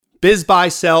Biz Buy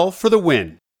Sell for the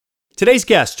win. Today's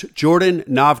guest, Jordan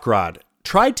Novgrad,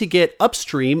 tried to get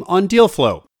upstream on deal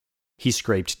flow. He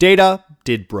scraped data,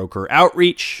 did broker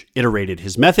outreach, iterated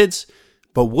his methods,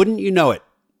 but wouldn't you know it,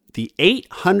 the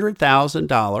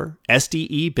 $800,000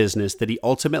 SDE business that he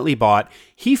ultimately bought,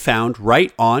 he found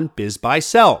right on Biz Buy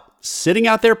Sell, sitting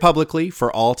out there publicly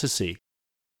for all to see.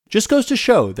 Just goes to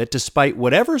show that despite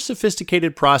whatever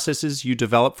sophisticated processes you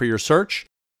develop for your search,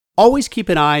 always keep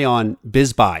an eye on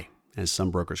Biz Buy, as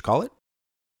some brokers call it.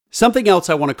 Something else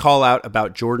I want to call out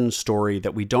about Jordan's story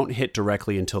that we don't hit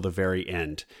directly until the very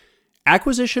end.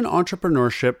 Acquisition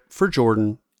entrepreneurship for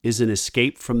Jordan is an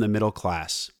escape from the middle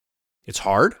class. It's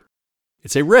hard.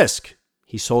 It's a risk.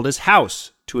 He sold his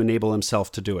house to enable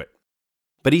himself to do it.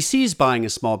 But he sees buying a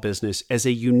small business as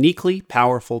a uniquely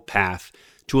powerful path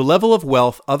to a level of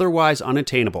wealth otherwise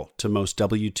unattainable to most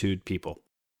W-2'd people.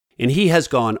 And he has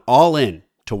gone all in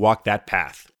to walk that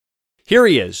path. Here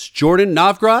he is, Jordan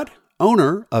Novgrad,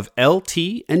 owner of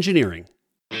LT Engineering.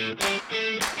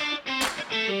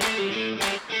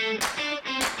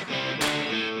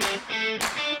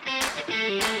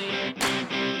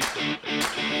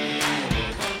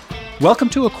 Welcome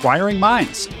to Acquiring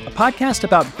Minds, a podcast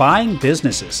about buying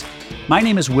businesses. My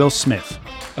name is Will Smith.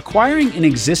 Acquiring an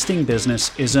existing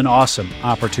business is an awesome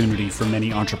opportunity for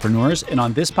many entrepreneurs, and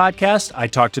on this podcast, I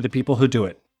talk to the people who do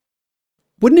it.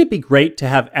 Wouldn't it be great to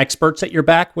have experts at your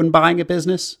back when buying a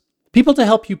business? People to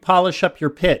help you polish up your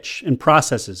pitch and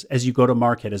processes as you go to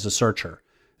market as a searcher,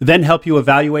 then help you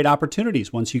evaluate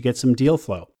opportunities once you get some deal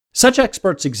flow. Such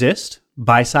experts exist,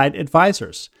 buy-side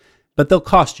advisors, but they'll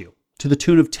cost you to the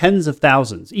tune of tens of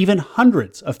thousands, even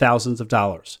hundreds of thousands of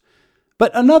dollars.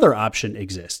 But another option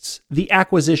exists, the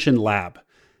Acquisition Lab.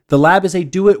 The lab is a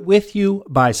do-it-with-you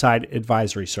buy-side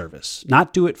advisory service,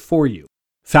 not do-it-for-you.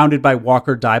 Founded by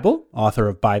Walker Deibel, author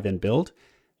of Buy Then Build,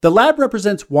 the lab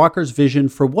represents Walker's vision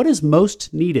for what is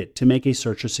most needed to make a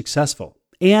searcher successful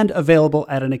and available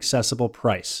at an accessible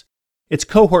price. It's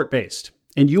cohort-based,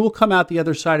 and you will come out the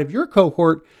other side of your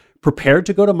cohort prepared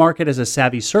to go to market as a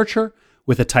savvy searcher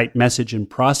with a tight message and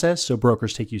process so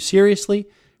brokers take you seriously,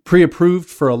 pre-approved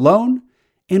for a loan,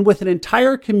 and with an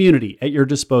entire community at your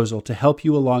disposal to help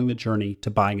you along the journey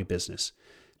to buying a business.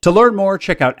 To learn more,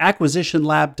 check out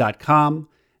acquisitionlab.com,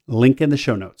 link in the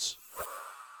show notes.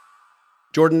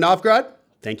 Jordan Novgrad,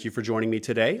 thank you for joining me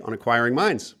today on Acquiring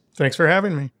Minds. Thanks for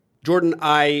having me. Jordan,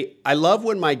 I love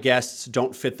when my guests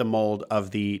don't fit the mold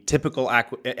of the typical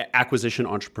acquisition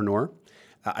entrepreneur.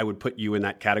 I would put you in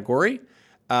that category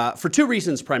for two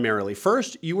reasons primarily.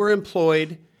 First, you were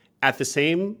employed at the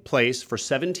same place for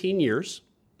 17 years,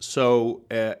 so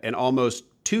an almost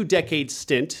 2-decade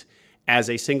stint as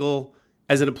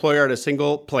an employer at a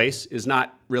single place is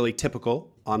not really typical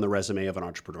on the resume of an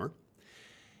entrepreneur.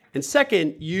 And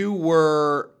second, you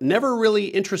were never really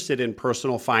interested in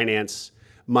personal finance,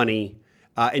 money,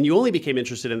 and you only became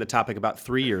interested in the topic about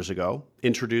 3 years ago,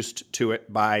 introduced to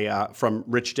it by from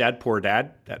Rich Dad, Poor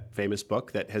Dad, that famous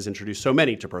book that has introduced so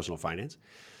many to personal finance.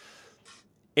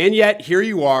 And yet, here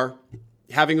you are,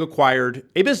 having acquired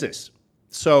a business.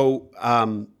 So,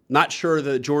 not sure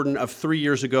the Jordan of 3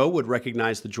 years ago would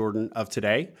recognize the Jordan of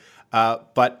today,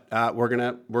 but we're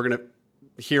gonna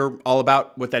hear all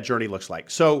about what that journey looks like.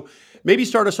 So, maybe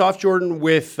start us off, Jordan,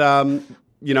 with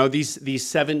these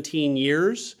 17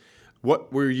 years.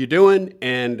 What were you doing,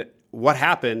 and what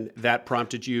happened that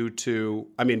prompted you to?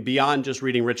 I mean, beyond just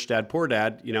reading Rich Dad, Poor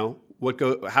Dad,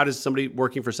 how does somebody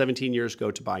working for 17 years go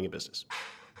to buying a business?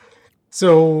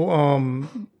 So,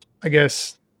 I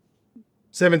guess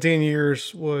 17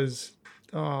 years was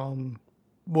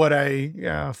what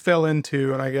I fell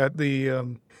into, and I got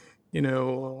the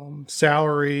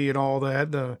salary and all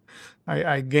that.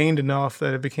 I gained enough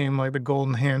that it became like the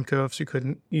golden handcuffs. You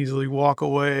couldn't easily walk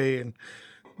away. And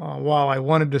while I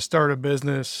wanted to start a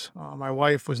business, my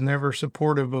wife was never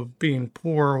supportive of being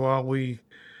poor while we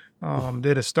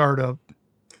did a startup.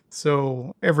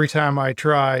 So every time I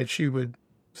tried, she would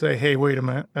say, "Hey, wait a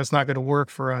minute, that's not going to work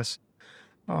for us."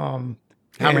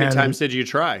 How many times did you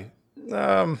try?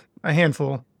 A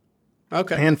handful.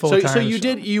 Okay. A handful of times. So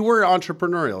you were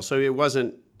entrepreneurial. So it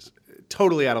wasn't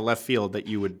totally out of left field that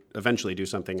you would eventually do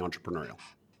something entrepreneurial.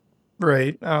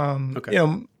 Right. Okay.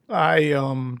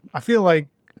 I feel like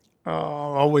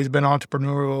always been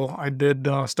entrepreneurial. I did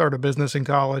start a business in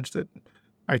college that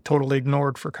I totally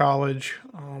ignored for college.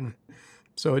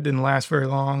 So it didn't last very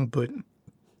long, but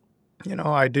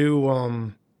I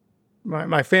do,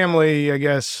 my family, I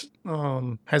guess,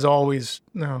 has always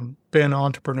been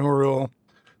entrepreneurial.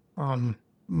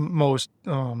 Most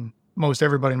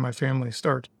everybody in my family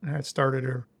had started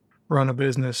or run a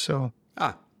business. So,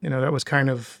 that was kind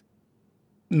of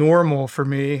normal for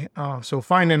me. So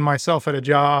finding myself at a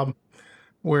job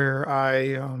where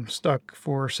I stuck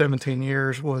for 17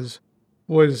 years was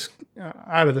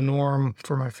out of the norm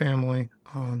for my family.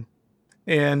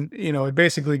 And it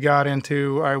basically got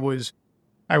into I was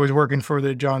working for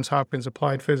the Johns Hopkins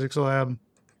Applied Physics Lab,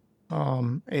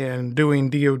 and doing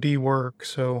DoD work.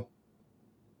 So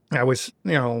I was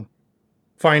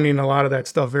finding a lot of that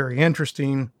stuff very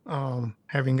interesting,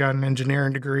 having gotten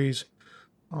engineering degrees.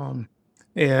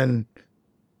 And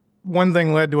one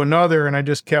thing led to another, and I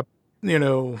just kept,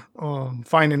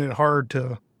 finding it hard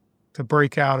to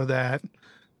break out of that.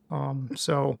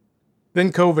 So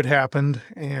then COVID happened,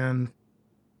 and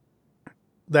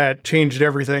that changed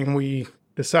everything. We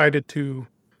decided to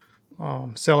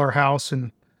sell our house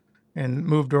and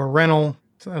move to a rental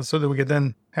so that we could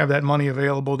then have that money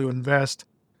available to invest.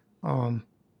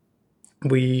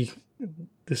 We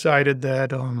decided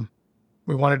that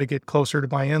we wanted to get closer to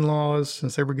my in-laws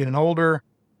since they were getting older.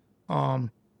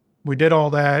 We did all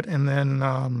that, and then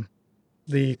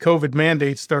the COVID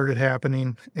mandates started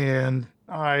happening, and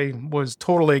I was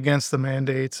totally against the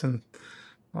mandates and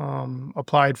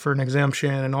applied for an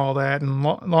exemption and all that. And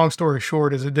long story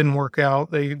short is it didn't work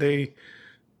out. They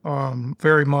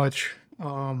very much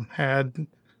had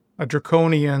a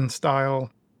draconian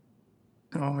style.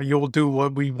 You'll do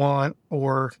what we want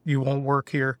or you won't work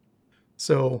here.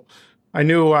 So I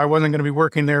knew I wasn't going to be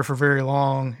working there for very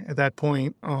long at that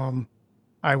point.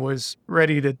 I was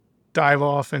ready to dive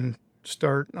off and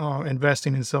start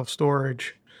investing in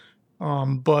self-storage.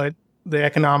 But the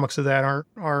economics of that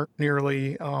aren't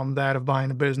nearly that of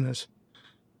buying a business.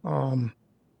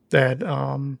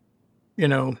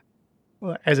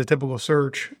 As a typical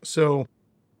search. So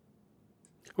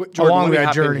Jordan, along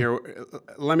that journey.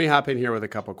 Let me hop in here with a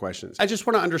couple questions. I just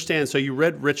want to understand. So you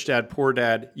read Rich Dad, Poor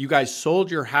Dad. You guys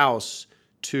sold your house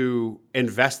to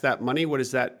invest that money. What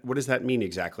does that mean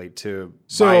exactly? To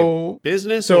buy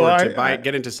business or to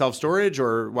get into self-storage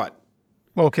or what?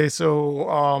 Okay.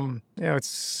 So,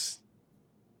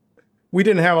 we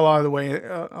didn't have a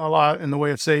lot in the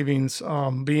way of savings.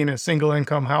 Being a single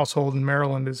income household in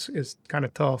Maryland is kind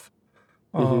of tough.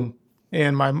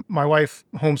 And my wife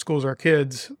homeschools our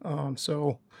kids.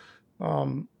 So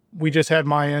we just had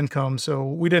my income. So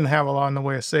we didn't have a lot in the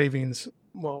way of savings.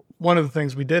 Well, one of the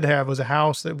things we did have was a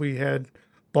house that we had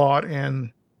bought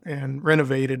and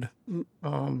renovated.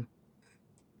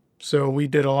 So we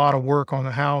did a lot of work on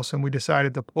the house, and we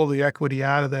decided to pull the equity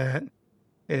out of that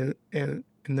and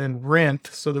then rent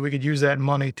so that we could use that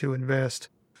money to invest.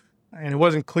 And it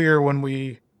wasn't clear when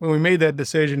we made that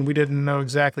decision. We didn't know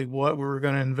exactly what we were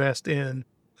going to invest in,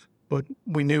 but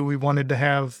we knew we wanted to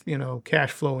have,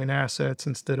 cash flowing assets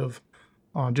instead of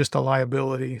just a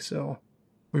liability. So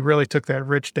we really took that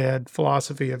Rich Dad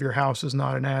philosophy of your house is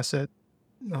not an asset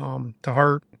to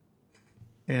heart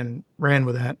and ran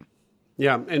with that.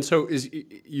 Yeah. And so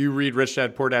you read Rich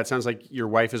Dad, Poor Dad. Sounds like your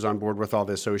wife is on board with all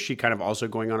this. So is she kind of also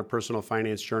going on a personal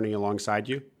finance journey alongside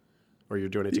you, or you're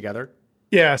doing it together?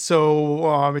 Yeah.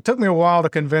 So it took me a while to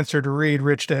convince her to read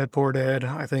Rich Dad, Poor Dad.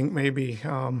 I think maybe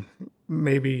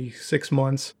 6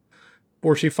 months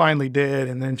before she finally did.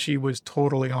 And then she was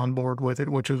totally on board with it,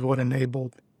 which was what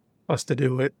enabled us to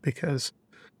do it. Because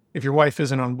if your wife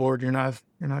isn't on board, you're not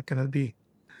going to be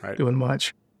doing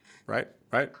much. Right.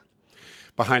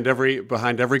 Behind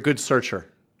every good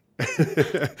searcher,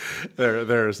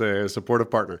 there's a supportive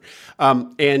partner.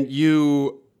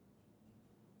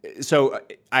 So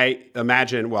I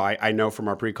imagine, I know from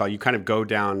our pre-call, you kind of go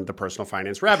down the personal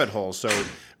finance rabbit hole. So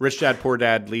Rich Dad, Poor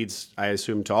Dad leads, I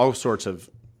assume, to all sorts of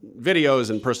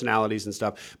videos and personalities and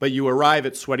stuff. But you arrive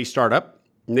at Sweaty Startup,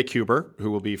 Nick Huber, who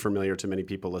will be familiar to many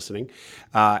people listening.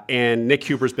 And Nick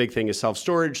Huber's big thing is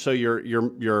self-storage. So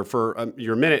you're for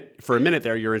a minute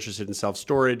there, you're interested in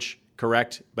self-storage,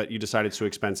 correct? But you decided it's too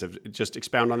expensive. Just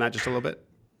expound on that just a little bit.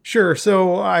 Sure.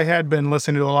 So I had been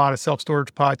listening to a lot of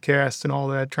self-storage podcasts and all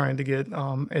that, trying to get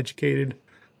educated.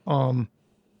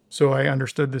 So I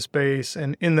understood the space.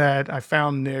 And in that, I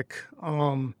found Nick.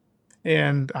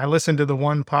 And I listened to the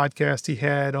one podcast he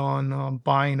had on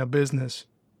buying a business.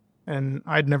 And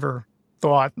I'd never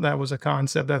thought that was a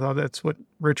concept. I thought that's what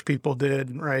rich people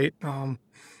did, right?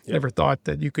 Never thought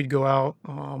that you could go out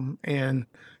and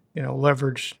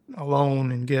leverage a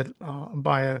loan and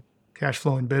buy a cash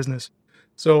flowing business.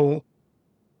 So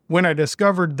when I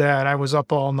discovered that, I was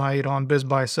up all night on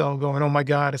BizBuySell going, oh my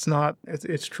God,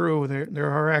 it's true. There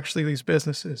are actually these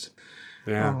businesses.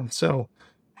 Yeah. So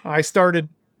I started,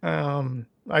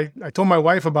 I told my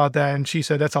wife about that, and she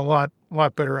said, that's a lot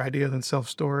better idea than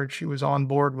self-storage. She was on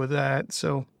board with that.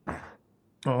 So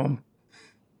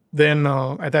then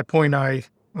at that point, I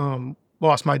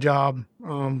lost my job,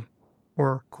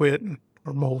 or quit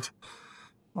or both,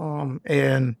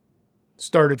 and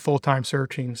started full-time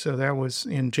searching. So that was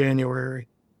in January.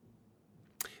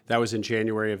 That was in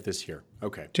January of this year.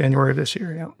 Okay. January of this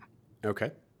year, yeah.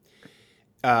 Okay.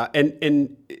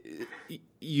 And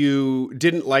you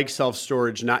didn't like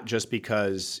self-storage, not just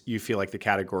because you feel like the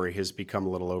category has become a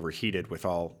little overheated with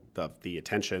all the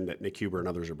attention that Nick Huber and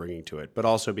others are bringing to it, but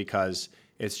also because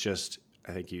it's just,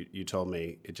 I think you told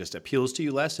me, it just appeals to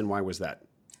you less. And why was that?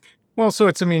 Well, so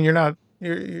it's, I mean, you're not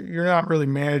really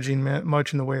managing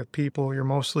much in the way of people. You're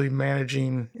mostly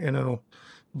managing,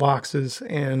 boxes,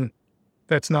 and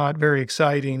that's not very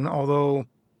exciting. Although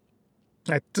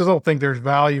I still don't think there's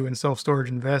value in self-storage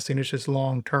investing. It's just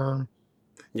long term.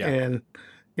 Yeah. And,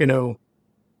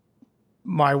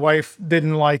 my wife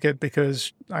didn't like it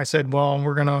because I said, well,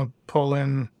 we're going to pull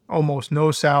in almost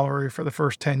no salary for the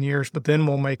first 10 years, but then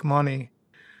we'll make money.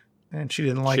 And she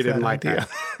didn't like She didn't like idea.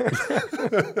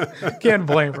 Can't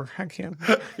blame her. I can't.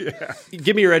 Yeah.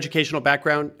 Give me your educational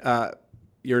background.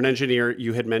 You're an engineer,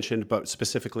 you had mentioned, but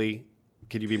specifically,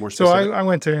 could you be more So specific? I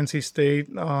went to NC State,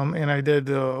 and I did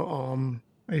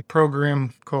a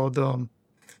program called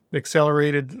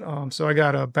Accelerated. So I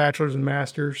got a bachelor's and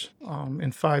master's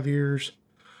in 5 years,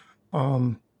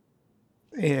 and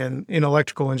in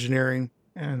electrical engineering.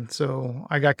 And so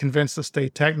I got convinced to stay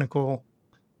technical,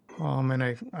 and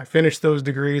I finished those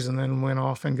degrees and then went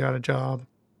off and got a job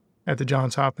at the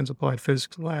Johns Hopkins Applied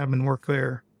Physics Lab and worked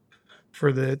there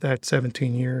for that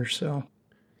 17 years.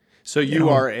 So you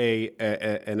are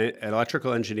an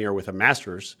electrical engineer with a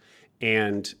master's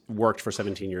and worked for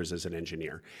 17 years as an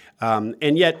engineer.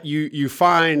 And yet you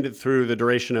find through the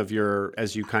duration of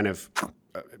as you kind of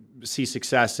see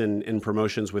success in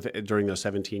promotions during those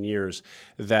 17 years,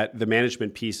 that the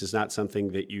management piece is not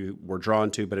something that you were drawn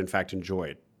to, but in fact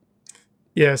enjoyed.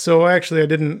 Yeah, so actually I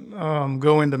didn't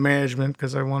go into management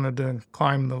because I wanted to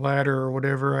climb the ladder or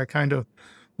whatever. I kind of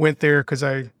went there because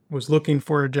I was looking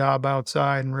for a job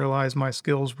outside and realized my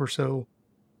skills were so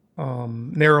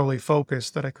narrowly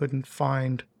focused that I couldn't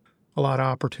find a lot of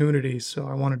opportunities. So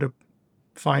I wanted to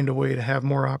find a way to have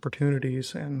more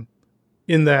opportunities. And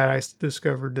in that, I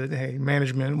discovered that, hey,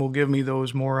 management will give me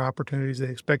those more opportunities. They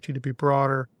expect you to be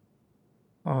broader.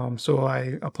 So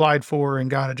I applied for and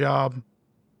got a job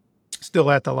still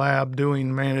at the lab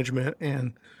doing management.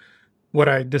 And what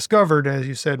I discovered, as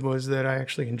you said, was that I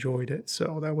actually enjoyed it.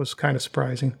 So that was kind of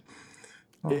surprising.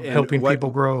 Helping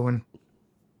people grow and,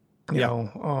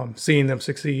 seeing them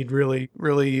succeed really,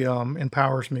 really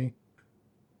empowers me.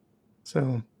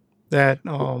 So that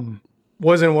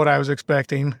wasn't what I was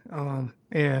expecting.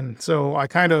 And so I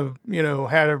kind of,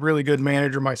 had a really good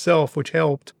manager myself, which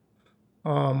helped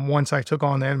once I took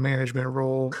on that management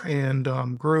role and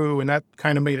grew. And that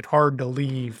kind of made it hard to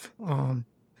leave,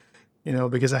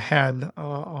 because I had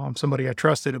somebody I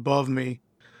trusted above me.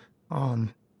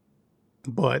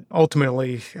 But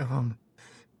ultimately,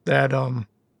 that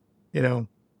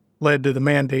led to the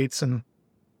mandates, and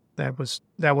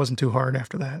that wasn't too hard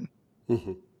after that.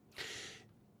 Mm-hmm.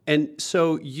 And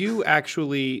so you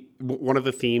actually, one of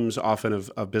the themes often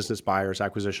of business buyers,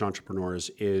 acquisition entrepreneurs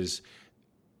is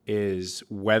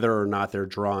whether or not they're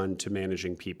drawn to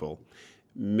managing people.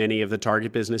 Many of the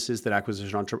target businesses that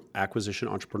acquisition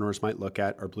entrepreneurs might look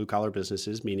at are blue-collar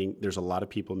businesses, meaning there's a lot of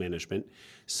people management.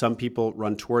 Some people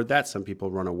run toward that. Some people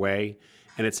run away.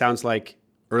 And it sounds like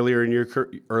earlier in your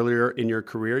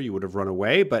career, you would have run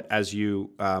away. But as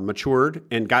you matured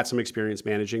and got some experience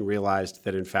managing, realized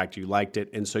that, in fact, you liked it.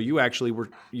 And so you actually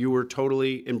were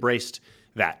totally embraced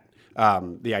that,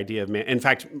 the idea of, in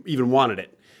fact, even wanted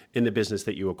it in the business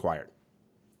that you acquired.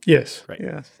 Yes. Right.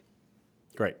 Yes.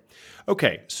 Great.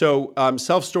 Okay, so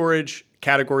self-storage,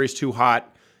 category's too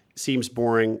hot, seems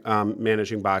boring,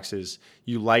 managing boxes.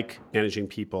 You like managing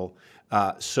people.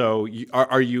 So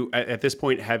are you, at this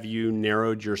point, have you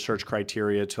narrowed your search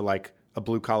criteria to like a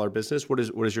blue-collar business? What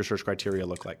does your search criteria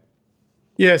look like?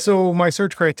 Yeah, so my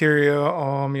search criteria,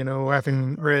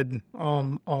 having read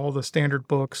all the standard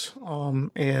books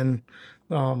and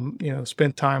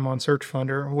spent time on Search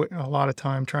Funder, a lot of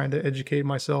time trying to educate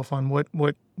myself on what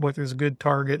is a good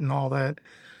target and all that.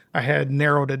 I had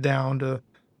narrowed it down to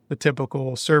the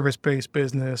typical service-based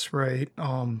business, right?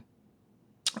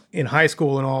 In high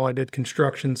school and all, I did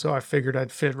construction, so I figured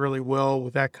I'd fit really well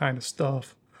with that kind of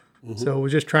stuff. Mm-hmm. So I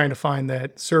was just trying to find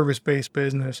that service-based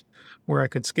business where I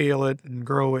could scale it and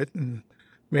grow it and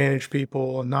manage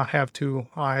people and not have too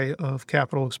high of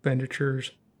capital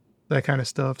expenditures, that kind of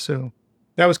stuff. So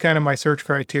that was kind of my search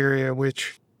criteria,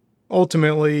 which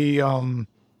ultimately,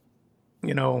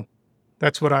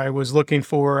 that's what I was looking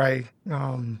for. I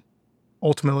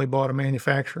ultimately bought a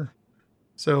manufacturer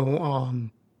So,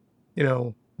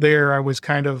 there I was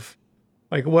kind of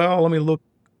like, well, let me look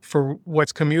for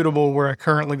what's commutable where I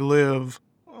currently live,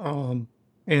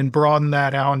 and broaden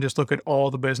that out and just look at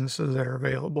all the businesses that are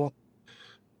available,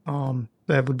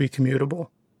 that would be commutable.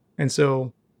 And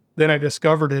so then I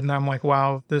discovered it and I'm like,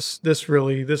 wow, this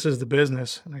is the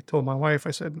business. And I told my wife,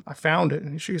 I said, I found it.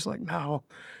 And she's like, no.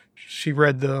 She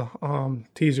read the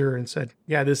teaser and said,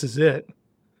 yeah, this is it.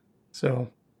 So,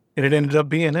 and it ended up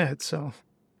being it. So,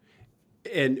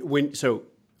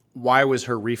 why was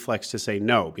her reflex to say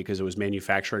no? Because it was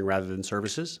manufacturing rather than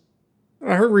services?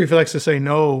 her reflex to say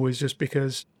no was just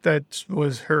because that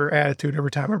was her attitude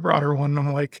every time I brought her one.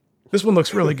 I'm like, this one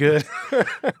looks really good.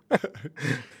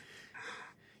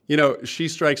 She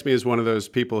strikes me as one of those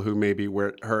people who maybe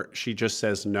she just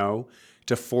says no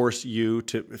to force you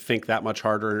to think that much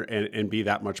harder and be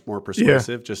that much more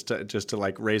persuasive, just to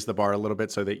like raise the bar a little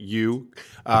bit so that you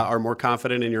are more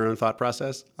confident in your own thought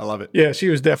process. I love it. Yeah, she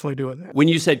was definitely doing that. When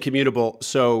you said commutable,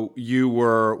 so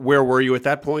where were you at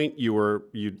that point?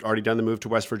 You'd already done the move to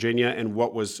West Virginia, and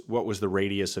what was the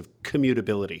radius of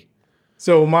commutability?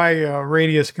 So my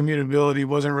radius commutability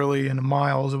wasn't really in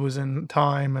miles; it was in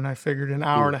time, and I figured an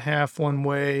hour and a half one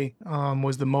way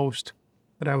was the most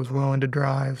that I was willing to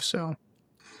drive. So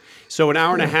an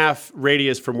hour and a half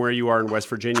radius from where you are in West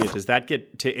Virginia, does that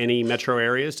get to any metro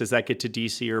areas? Does that get to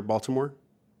DC or Baltimore?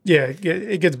 Yeah,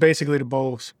 it gets basically to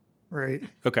both, right?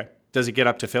 Okay. Does it get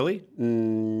up to Philly?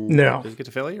 No. Does it get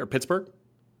to Philly or Pittsburgh?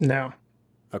 No.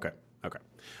 Okay.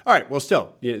 All right. Well,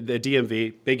 still, the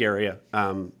DMV, big area,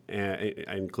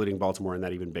 including Baltimore, and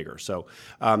that even bigger. So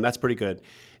that's pretty good.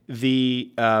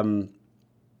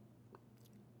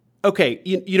 Okay,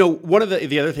 one of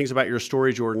the other things about your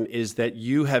story, Jordan, is that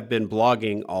you have been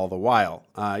blogging all the while.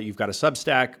 You've got a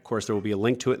Substack. Of course, there will be a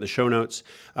link to it in the show notes.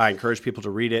 I encourage people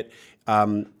to read it.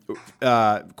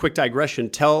 Quick digression.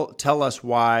 Tell us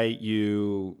why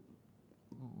you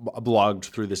blogged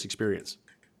through this experience.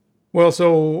 Well,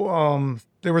 so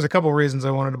there was a couple of reasons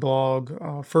I wanted to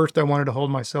blog. First, I wanted to hold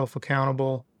myself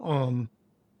accountable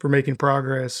for making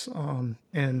progress,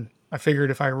 and I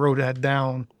figured if I wrote that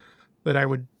down, that I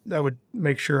would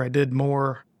make sure I did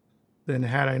more than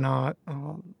had I not.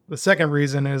 The second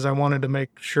reason is I wanted to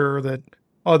make sure that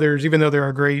others, even though there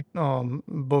are great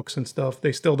books and stuff,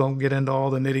 they still don't get into all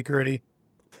the nitty gritty.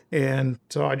 And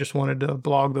so I just wanted to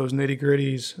blog those nitty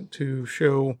gritties to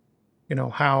show,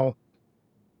 how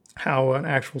an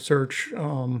actual search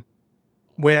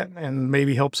went and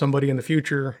maybe help somebody in the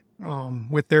future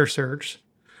with their search.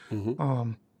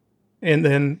 Mm-hmm. And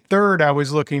then third, I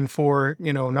was looking for,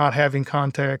 not having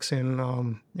contacts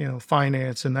in,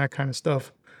 finance and that kind of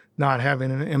stuff, not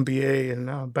having an MBA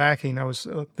and backing. I was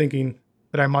thinking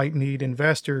that I might need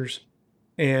investors,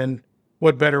 and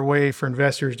what better way for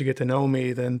investors to get to know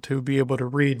me than to be able to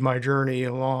read my journey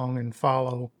along and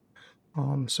follow.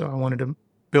 So I wanted to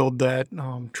build that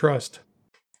trust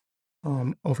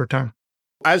over time.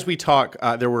 As we talk,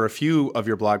 there were a few of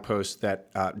your blog posts that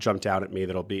jumped out at me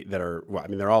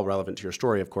they're all relevant to your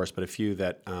story, of course, but a few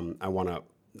that I want to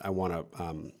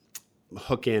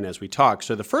hook in as we talk.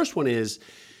 So the first one is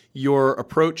your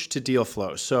approach to deal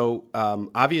flow. So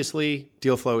obviously,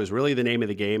 deal flow is really the name of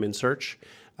the game in search,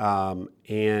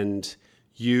 and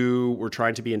you were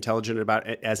trying to be intelligent about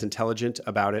it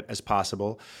as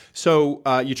possible. So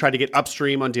you tried to get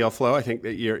upstream on deal flow. I think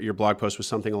that your blog post was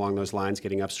something along those lines,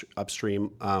 getting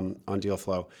upstream on deal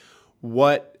flow.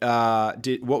 What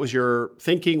was your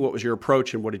thinking? What was your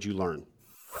approach? And what did you learn?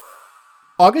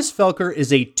 August Felker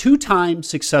is a 2-time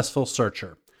successful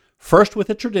searcher. First with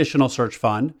a traditional search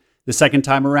fund. The second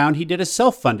time around, he did a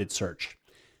self-funded search.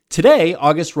 Today,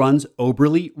 August runs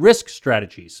Oberle Risk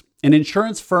Strategies, an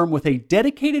insurance firm with a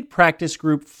dedicated practice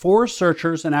group for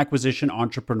searchers and acquisition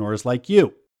entrepreneurs like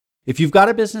you. If you've got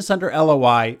a business under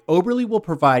LOI, Oberle will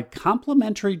provide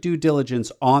complimentary due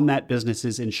diligence on that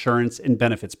business's insurance and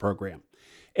benefits program.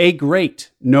 A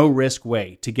great, no-risk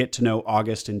way to get to know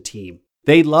August and team.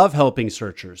 They love helping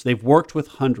searchers. They've worked with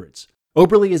hundreds.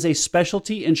 Oberle is a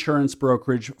specialty insurance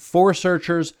brokerage for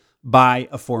searchers by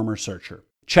a former searcher.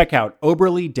 Check out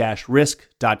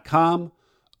Oberle-risk.com,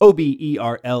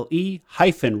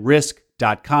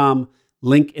 Oberle-risk.com,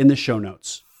 link in the show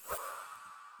notes.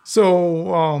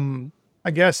 So I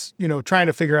guess, trying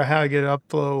to figure out how to get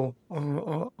upflow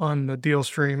on the deal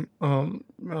stream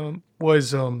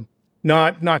was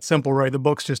not simple, right? The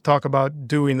books just talk about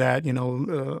doing that,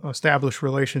 establish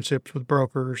relationships with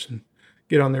brokers and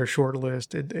get on their short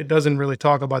list. It doesn't really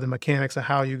talk about the mechanics of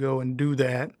how you go and do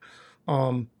that.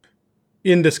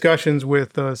 In discussions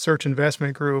with the Search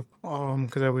Investment Group,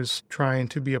 because I was trying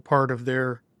to be a part of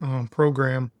their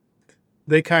program,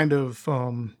 they kind of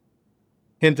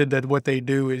hinted that what they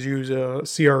do is use a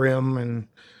CRM and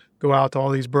go out to all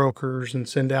these brokers and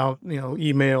send out,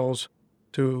 emails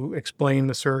to explain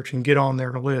the search and get on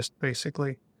their list,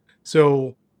 basically.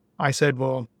 So I said,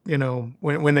 well,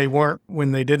 when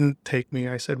they didn't take me,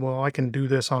 I said, well, I can do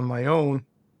this on my own.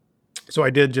 So I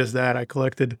did just that. I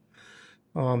collected,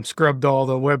 scrubbed all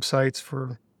the websites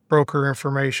for broker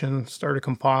information, started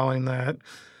compiling that,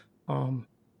 and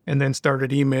then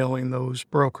started emailing those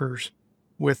brokers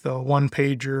with a one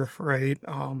pager, right?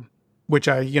 Which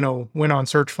I, went on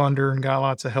Search Funder and got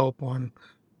lots of help on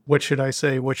what should I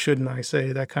say, what shouldn't I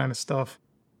say, that kind of stuff,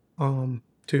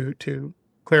 to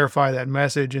clarify that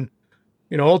message. And,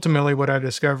 ultimately what I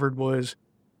discovered was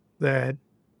that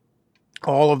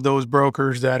all of those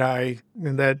brokers that I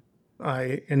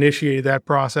initiated that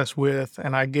process with,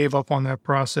 and I gave up on that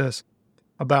process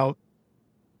about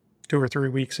 2 or 3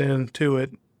 weeks into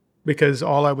it, because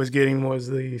all I was getting was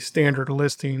the standard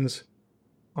listings.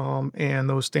 And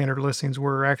those standard listings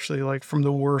were actually like from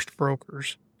the worst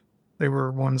brokers. They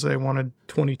were ones that wanted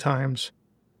 20 times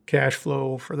cash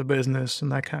flow for the business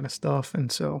and that kind of stuff.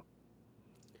 And so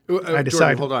I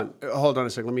decided. Jordan, hold on a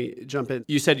second. Let me jump in.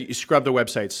 You said you scrub the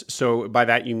websites. So by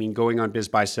that, you mean going on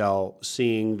BizBuySell,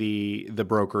 seeing the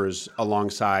brokers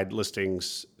alongside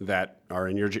listings that are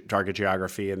in your target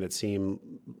geography and that seem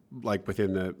like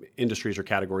within the industries or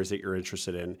categories that you're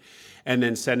interested in, and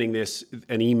then sending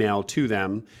an email to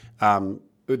them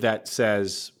that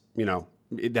says,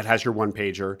 that has your one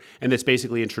pager and that's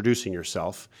basically introducing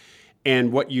yourself.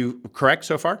 And what correct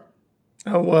so far?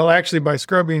 Oh, well, actually, by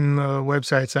scrubbing the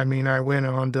websites, I went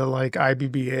on to like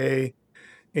IBBA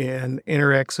and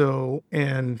Interexo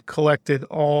and collected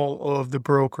all of the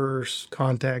brokers'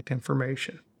 contact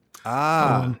information.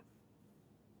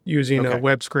 Using a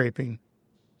web scraping.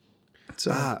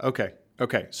 So,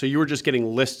 okay. So you were just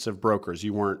getting lists of brokers.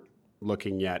 You weren't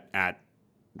looking yet at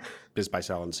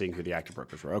BizBuySell and seeing who the active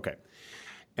brokers were. Okay.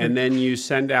 And then you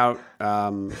send out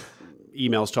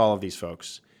emails to all of these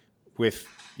folks with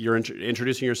you're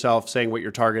introducing yourself, saying what your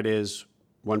target is,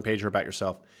 one pager about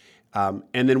yourself.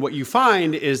 And then what you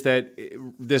find is that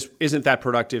this isn't that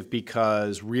productive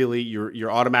because really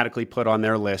you're automatically put on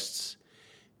their lists,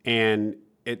 and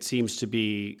it seems to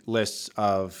be lists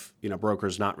of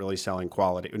brokers not really selling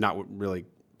quality, not really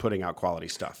putting out quality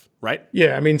stuff, right?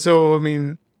 Yeah,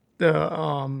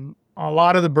 a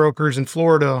lot of the brokers in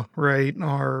Florida, right,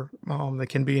 are they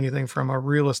can be anything from a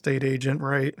real estate agent,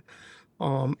 right?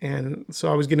 And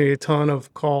so I was getting a ton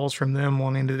of calls from them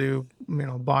wanting to do,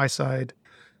 buy side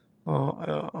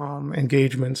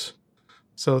engagements.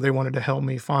 So they wanted to help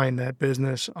me find that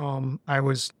business. And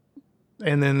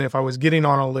then if I was getting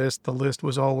on a list, the list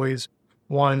was always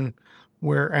one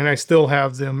and I still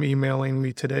have them emailing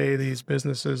me today, these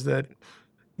businesses that,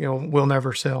 will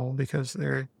never sell because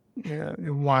they're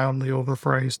wildly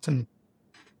overpriced and,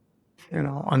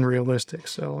 unrealistic.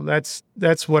 So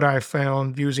that's what I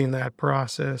found using that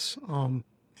process.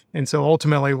 And so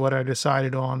ultimately what I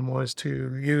decided on was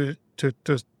to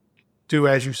do,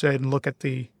 as you said, and look at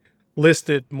the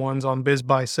listed ones on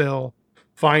BizBuySell,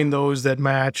 find those that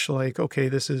match, like, okay,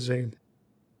 this is a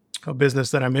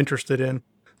business that I'm interested in.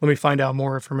 Let me find out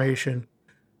more information.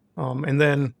 And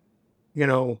then,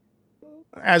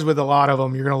 as with a lot of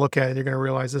them, you're going to look at it, you're going to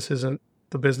realize this isn't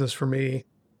the business for me,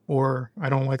 or I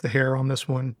don't like the hair on this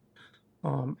one.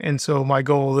 And so my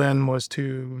goal then was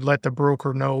to let the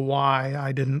broker know why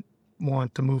I didn't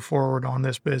want to move forward on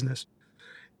this business.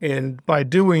 And by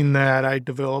doing that, I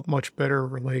developed much better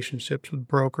relationships with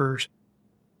brokers.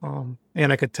 And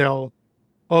I could tell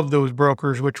of those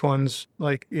brokers which ones,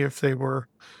 like if they were,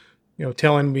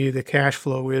 telling me the cash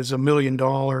flow is $1 million,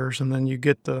 and then you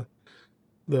get the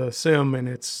sim and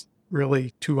it's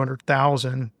really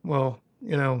 200,000. Well,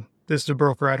 this is a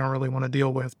broker I don't really want to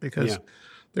deal with because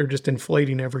they're just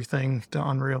inflating everything to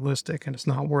unrealistic, and it's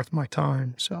not worth my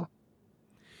time. So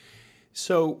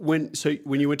when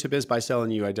you went to BizBuySell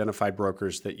and you identified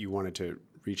brokers that you wanted to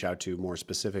reach out to more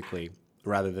specifically,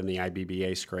 rather than the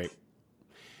IBBA scrape,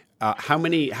 how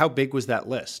big was that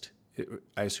list?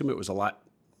 I assume it was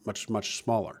much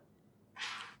smaller.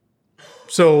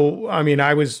 So,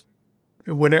 I was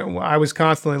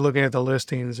constantly looking at the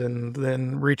listings and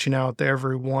then reaching out to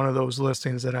every one of those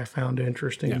listings that I found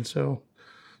interesting. Yeah. So,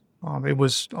 it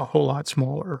was a whole lot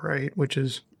smaller, right? Which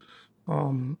is,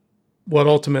 what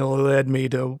ultimately led me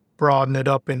to broaden it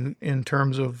up in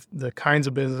terms of the kinds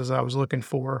of business I was looking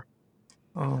for,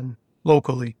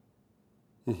 locally.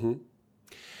 Mm-hmm.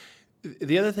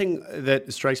 The other thing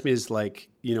that strikes me is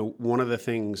one of the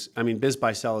things,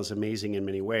 BizBuySell is amazing in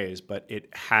many ways, but it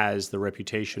has the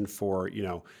reputation for,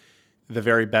 the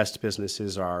very best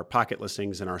businesses are pocket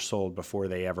listings and are sold before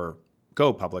they ever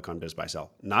go public on BizBuySell.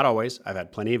 Not always. I've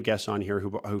had plenty of guests on here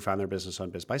who found their business on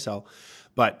BizBuySell,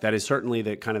 but that is certainly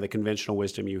the kind of the conventional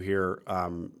wisdom you hear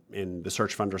in the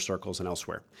search funder circles and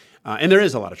elsewhere. And there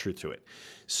is a lot of truth to it.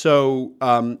 So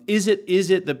is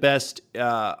it the best?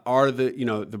 Are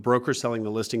the brokers selling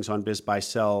the listings on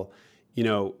BizBuySell,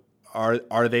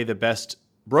 are they the best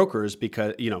brokers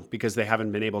because they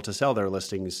haven't been able to sell their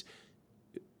listings,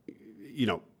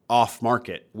 off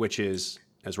market, which is,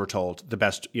 as we're told, the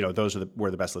best, those are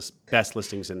where the best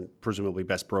listings and presumably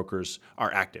best brokers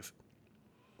are active.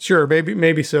 Sure,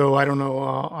 maybe so. I don't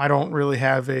know. I don't really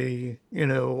have a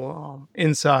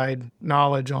inside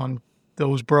knowledge on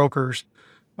those brokers.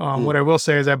 What I will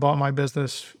say is I bought my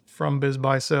business from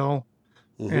BizBuySell,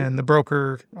 and the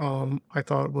broker I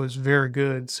thought was very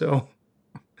good. So,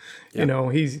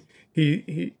 he's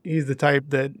the type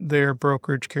that their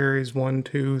brokerage carries 1,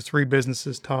 2, 3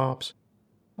 businesses tops.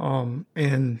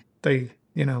 And they,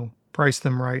 price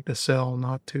them right to sell,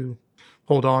 not to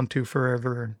hold on to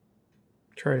forever and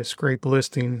try to scrape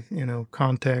listing,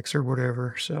 contacts or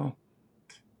whatever. So,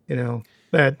 if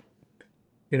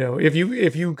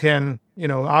you can,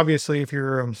 obviously if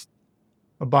you're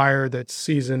a buyer that's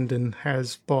seasoned and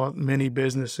has bought many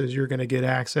businesses, you're going to get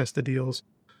access to deals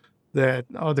that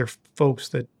other folks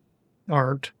that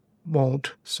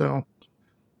won't. So,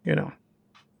 Yeah.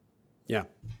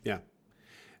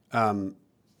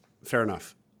 Fair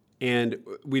enough. And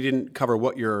we didn't cover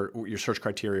what your search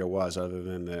criteria was, other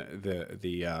than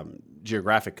the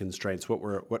geographic constraints.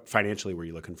 What financially were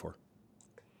you looking for?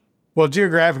 Well,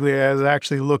 geographically, I was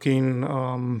actually looking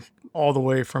all the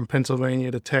way from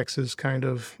Pennsylvania to Texas, kind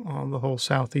of the whole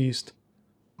Southeast,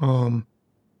 and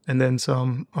then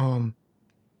some.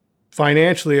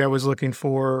 Financially, I was looking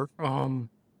for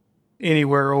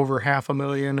anywhere over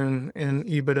 $500,000 in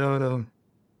EBITDA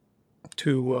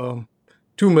to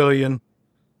 $2 million.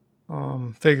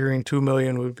 Figuring $2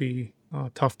 million would be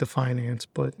tough to finance,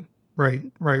 but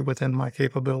right within my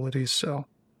capabilities. So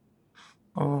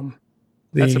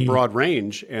that's a broad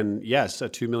range, and yes, a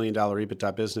 $2 million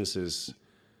EBITDA business is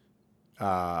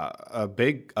a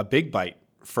big bite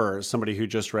for somebody who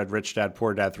just read Rich Dad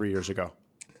Poor Dad 3 years ago.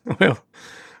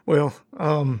 Well,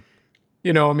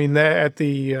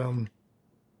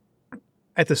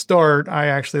 at the start, I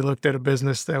actually looked at a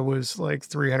business that was like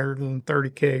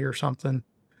 $330K or something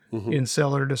in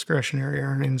seller discretionary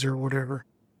earnings or whatever.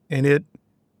 And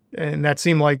that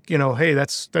seemed like, hey,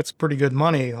 that's pretty good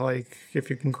money. Like if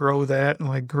you can grow that,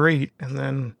 like great. And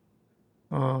then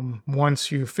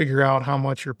once you figure out how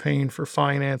much you're paying for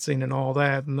financing and all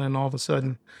that, and then all of a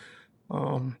sudden,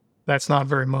 that's not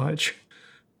very much.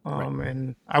 Right.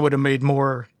 And I would have made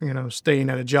more, staying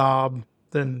at a job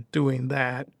than doing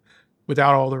that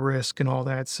without all the risk and all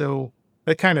that. So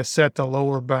that kind of set the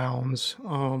lower bounds.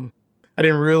 I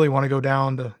didn't really want to go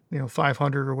down to,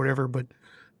 500 or whatever, but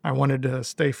I wanted to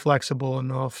stay flexible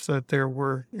enough that there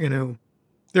were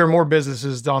more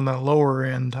businesses on the lower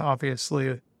end,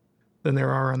 obviously, than there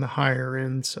are on the higher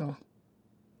end. So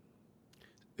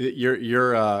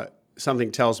you're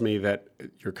something tells me that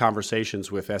your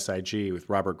conversations with SIG, with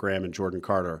Robert Graham and Jordan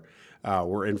Carter,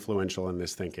 were influential in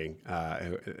this thinking.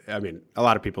 I mean, a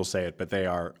lot of people say it, but they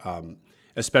are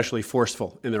especially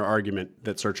forceful in their argument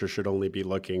that searchers should only be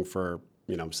looking for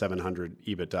 700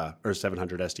 EBITDA or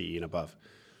 700 SDE and above.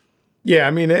 Yeah,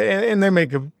 I mean, and they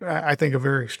make I think a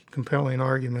very compelling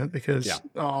argument because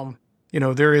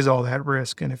there is all that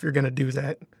risk, and if you're going to do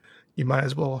that, you might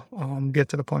as well get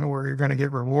to the point where you're going to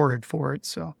get rewarded for it.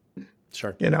 So,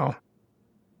 sure,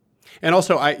 And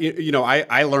also,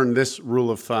 I learned this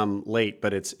rule of thumb late,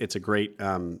 but it's a great.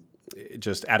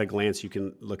 Just at a glance, you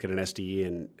can look at an SDE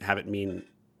and have it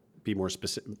be more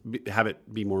specific, have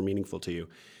it be more meaningful to you.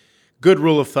 Good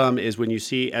rule of thumb is when you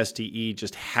see SDE,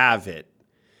 just have it,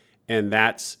 and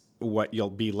that's what you'll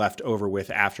be left over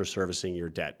with after servicing your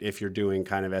debt. If you're doing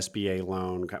kind of SBA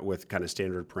loan with kind of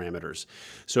standard parameters,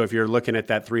 so if you're looking at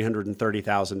that $330,000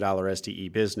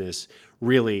 SDE business,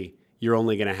 really you're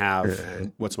only going to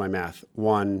have what's my math,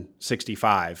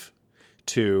 165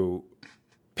 to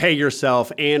pay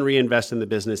yourself and reinvest in the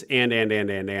business and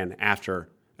after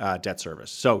debt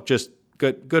service. So just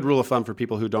good rule of thumb for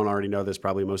people who don't already know this.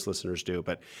 Probably most listeners do,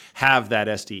 but have that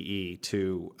SDE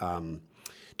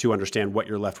to understand what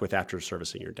you're left with after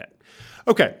servicing your debt.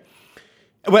 Okay.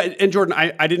 Well, and Jordan,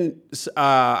 I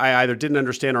either didn't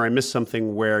understand or I missed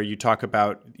something where you talk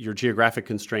about your geographic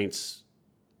constraints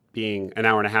being an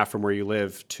hour and a half from where you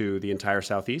live to the entire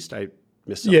Southeast. I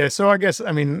missed something. Yeah, so I guess,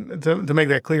 I mean, to make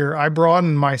that clear, I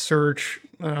broadened my search.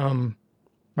 My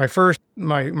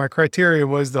criteria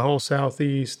was the whole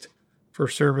Southeast. for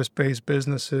service-based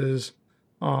businesses.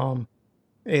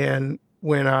 And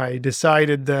when I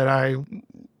decided that I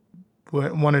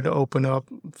wanted to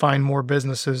find more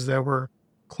businesses that were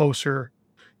closer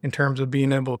in terms of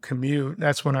being able to commute,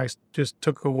 that's when I just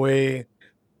took away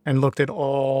and looked at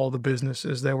all the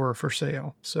businesses that were for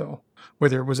sale. So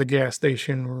whether it was a gas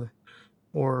station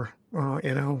or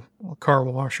a car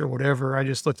wash or whatever, I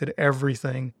just looked at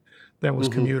everything that was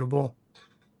commutable,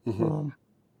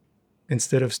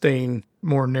 instead of staying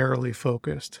more narrowly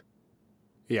focused.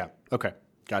 Yeah. Okay.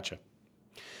 Gotcha.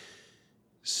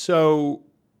 So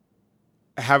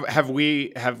have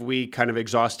we kind of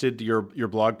exhausted your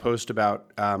blog post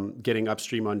about getting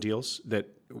upstream on deals? That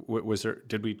was there?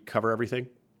 Did we cover everything?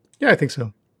 Yeah, I think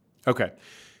so. Okay.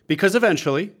 Because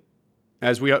eventually,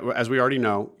 as we already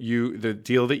know, the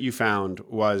deal that you found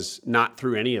was not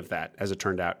through any of that. As it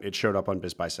turned out, it showed up on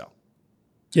BizBuySell.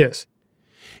 Yes.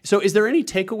 So is there any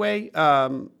takeaway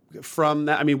from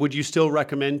that? I mean, would you still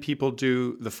recommend people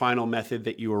do the final method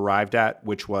that you arrived at,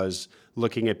 which was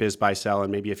looking at BizBuySell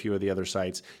and maybe a few of the other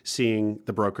sites, seeing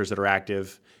the brokers that are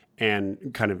active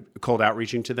and kind of cold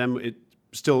outreaching to them? It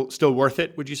still worth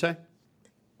it, would you say?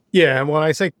 Yeah. Well,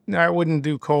 I say I wouldn't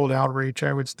do cold outreach.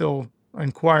 I would still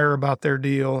inquire about their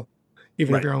deal,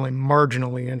 even if you're only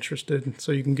marginally interested,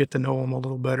 so you can get to know them a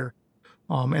little better.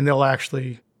 And they'll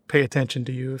actually pay attention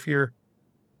to you. If you're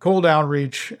cold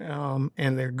outreach, and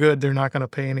they're good, they're not going to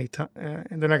pay any time,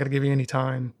 and they're not going to give you any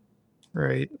time,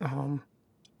 right?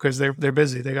 Because they're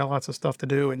busy. They got lots of stuff to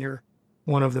do, and you're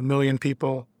one of the million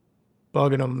people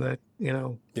bugging them that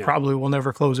probably will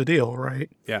never close a deal, right?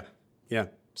 Yeah, yeah.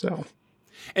 So,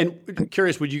 and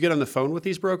curious, would you get on the phone with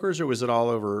these brokers, or was it all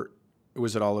over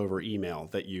email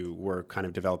that you were kind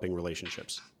of developing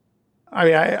relationships?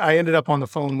 I ended up on the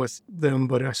phone with them,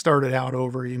 but I started out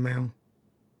over email.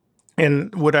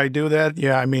 And would I do that?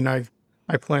 Yeah, I mean, I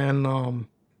plan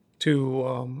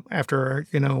to after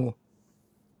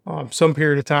some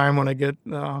period of time, when I get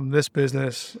this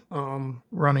business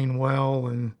running well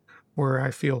and where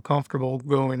I feel comfortable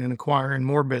going and acquiring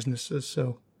more businesses.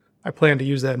 So I plan to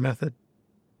use that method.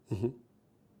 Mm-hmm.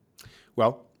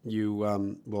 Well, you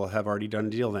will have already done a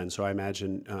deal then, so I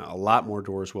imagine a lot more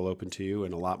doors will open to you,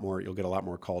 and you'll get a lot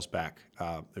more calls back.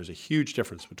 There's a huge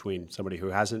difference between somebody who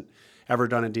hasn't ever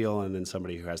done a deal and then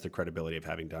somebody who has the credibility of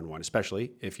having done one,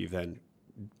 especially if you've then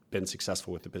been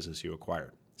successful with the business you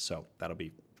acquired. So that'll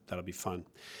be fun.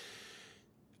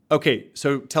 Okay,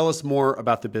 so tell us more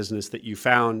about the business that you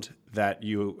found that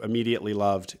you immediately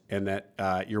loved and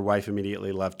that your wife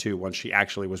immediately loved too once she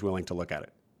actually was willing to look at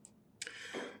it.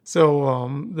 So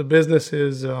the business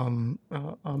is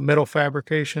metal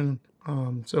fabrication.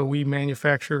 So we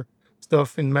manufacture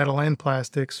stuff in metal and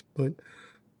plastics, but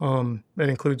that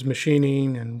includes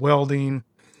machining and welding.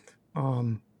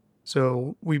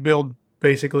 So we build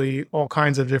basically all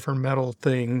kinds of different metal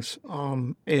things.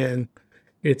 And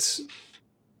it's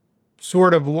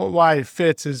sort of why it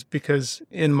fits is because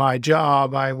in my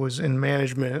job, I was in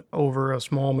management over a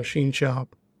small machine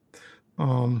shop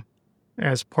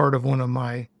as part of one of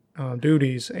my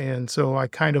duties. And so I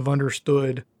kind of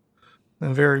understood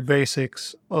the very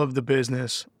basics of the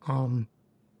business.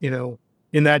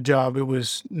 In that job, it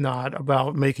was not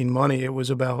about making money. It was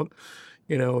about,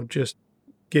 just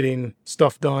getting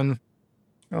stuff done.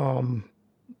 The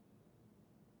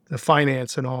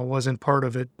finance and all wasn't part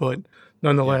of it, but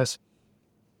nonetheless,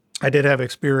 I did have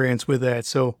experience with that.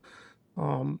 So,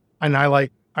 and I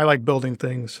like building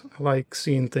things. I like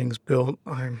seeing things built.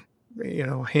 I'm,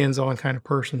 hands-on kind of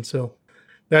person. So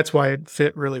that's why it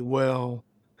fit really well.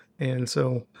 And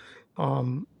so,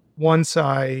 once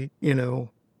I,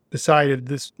 decided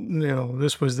this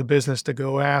was the business to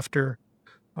go after,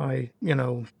 I,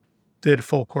 did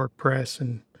full court press,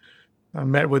 and I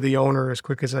met with the owner as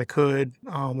quick as I could.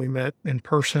 We met in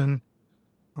person.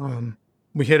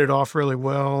 We hit it off really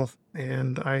well.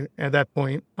 And at that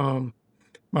point,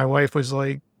 my wife was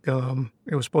like,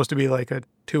 it was supposed to be like a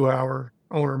 2-hour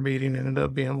owner meeting, and ended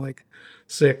up being like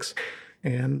 6.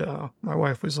 And my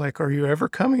wife was like, "Are you ever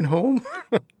coming home?"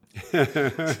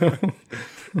 So,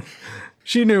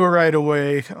 she knew right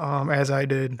away, as I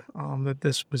did, that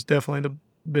this was definitely the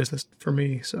business for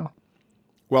me. So,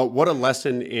 well, what a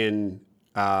lesson in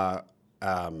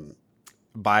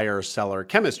buyer-seller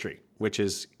chemistry, which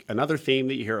is another theme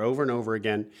that you hear over and over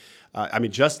again.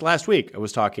 Just last week, I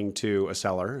was talking to a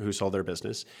seller who sold their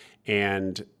business,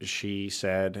 and she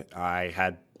said, I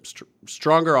had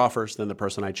stronger offers than the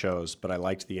person I chose, but I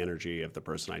liked the energy of the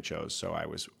person I chose. So I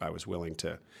was willing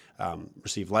to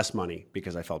receive less money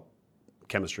because I felt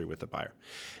chemistry with the buyer.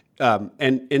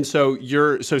 And so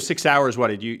 6 hours, what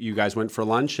did you guys went for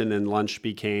lunch, and then lunch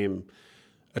became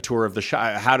a tour of the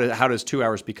shop. How does 2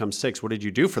 hours become 6? What did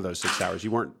you do for those 6 hours?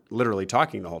 You weren't literally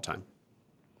talking the whole time.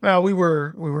 Well, we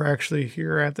were actually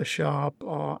here at the shop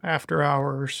after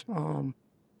hours,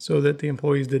 so that the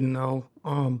employees didn't know.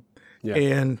 Yeah.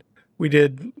 And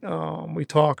we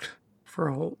talked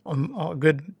for a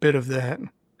good bit of that,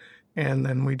 and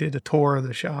then we did a tour of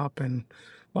the shop and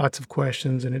lots of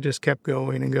questions, and it just kept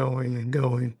going and going and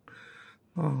going,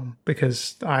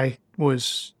 because I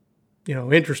was,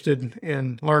 interested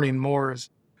in learning more.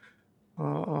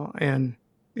 And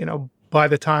by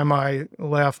the time I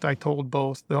left, I told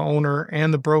both the owner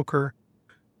and the broker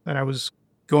that I was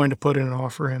going to put in an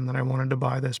offer in, that I wanted to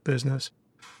buy this business.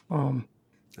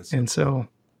 And so,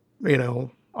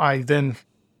 I then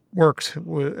worked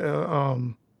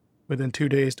within 2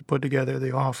 days to put together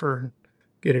the offer and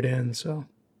get it in. So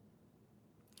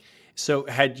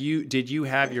did you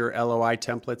have your LOI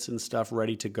templates and stuff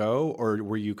ready to go, or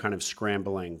were you kind of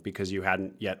scrambling because you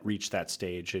hadn't yet reached that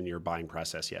stage in your buying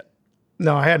process yet?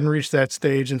 No, I hadn't reached that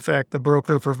stage. In fact, the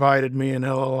broker provided me an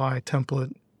LOI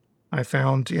template. I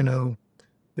found,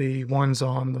 the ones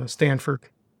on the Stanford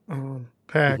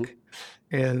pack,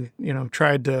 and,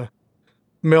 tried to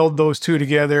meld those two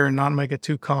together and not make it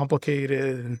too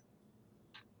complicated.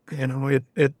 And,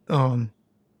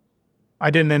 I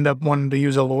didn't end up wanting to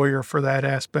use a lawyer for that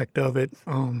aspect of it.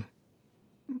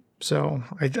 So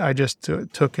I just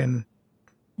took and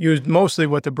used mostly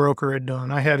what the broker had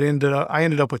done. I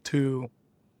ended up with two.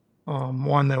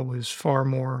 One that was far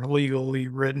more legally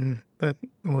written, that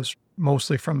was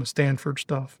mostly from the Stanford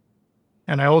stuff.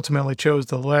 And I ultimately chose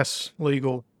the less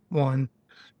legal one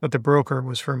that the broker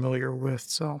was familiar with.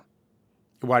 So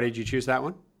why did you choose that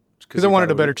one? Because I wanted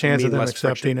a better chance of them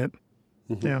accepting it.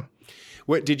 Mm-hmm. Yeah.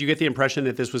 What did you get the impression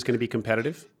that this was going to be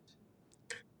competitive?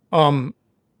 Yeah,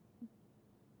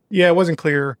 it wasn't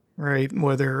clear, right,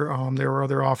 whether there were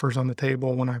other offers on the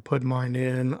table when I put mine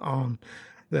in.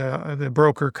 The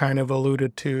broker kind of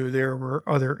alluded to there were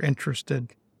other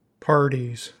interested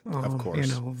parties. Of course,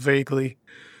 vaguely.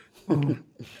 There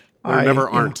never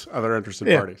aren't other interested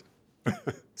parties.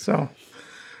 So,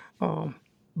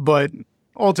 but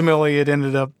ultimately, it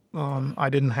ended up I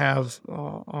didn't have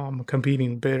a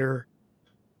competing bidder.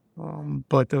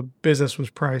 But the business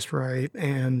was priced right,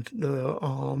 and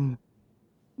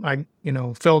I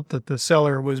felt that the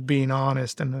seller was being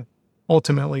honest, and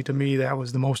ultimately, to me, that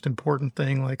was the most important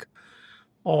thing. Like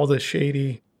all the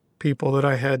shady people that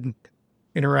I had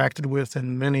interacted with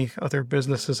in many other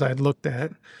businesses I'd looked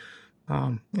at,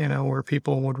 where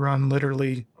people would run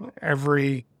literally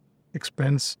every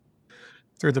expense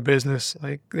through the business.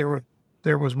 Like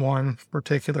there was one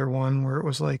particular one where it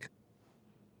was like,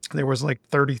 there was like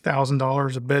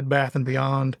 $30,000 of Bed Bath &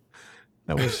 Beyond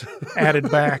that was added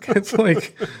back. It's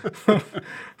like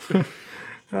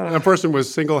a person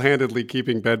was single-handedly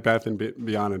keeping Bed Bath &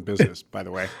 Beyond in business, by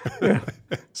the way. Yeah.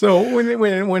 So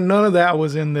when none of that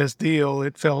was in this deal,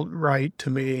 it felt right to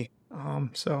me.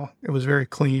 So it was very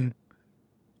clean.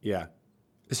 Yeah.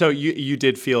 So you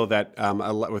did feel that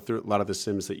with a lot of the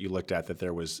sims that you looked at, that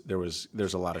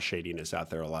there's a lot of shadiness out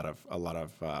there, a lot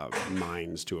of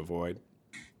mines to avoid.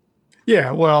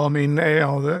 Yeah, well, I mean,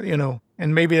 and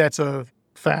maybe that's a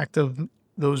fact of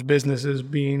those businesses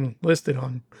being listed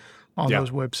on those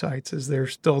websites, is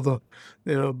there's still the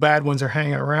bad ones are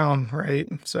hanging around, right?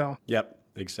 So. Yep,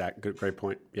 exactly. Great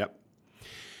point. Yep.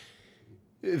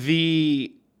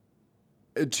 The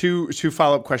two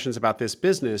follow-up questions about this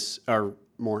business are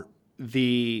more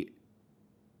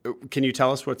can you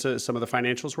tell us what some of the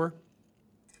financials were?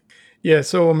 Yeah,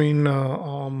 so I mean,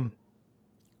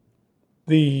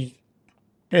 the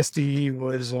SDE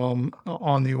was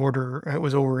on the order. It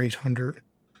was over 800,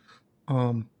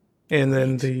 and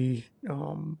then the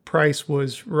price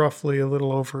was roughly a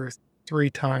little over 3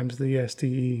 times the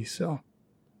SDE. So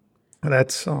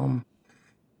that's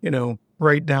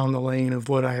right down the lane of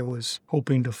what I was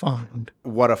hoping to find.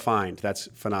 What a find! That's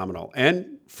phenomenal,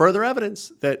 and further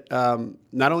evidence that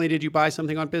not only did you buy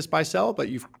something on Biz Buy Sell, but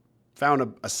you've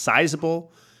found a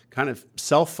sizable kind of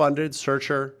self-funded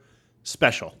searcher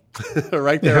special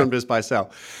right there on Biz Buy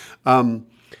Sell.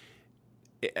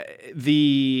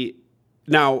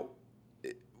 Now,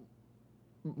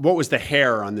 what was the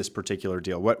hair on this particular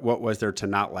deal? What was there to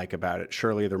not like about it?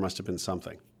 Surely there must have been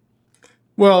something.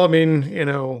 Well, I mean,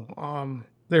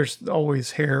 there's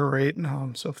always hair, right?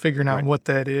 So figuring out what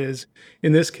that is.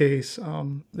 In this case,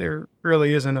 there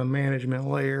really isn't a management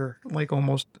layer. Like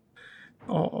almost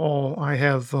all I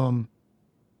have,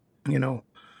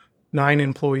 9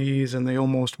 employees, and they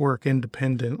almost work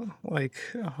independent. Like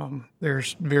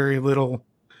there's very little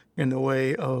in the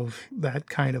way of that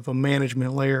kind of a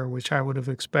management layer, which I would have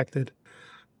expected.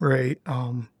 right?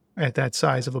 At that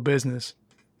size of a business.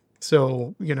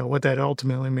 So, what that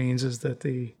ultimately means is that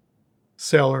the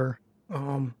seller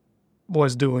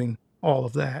was doing all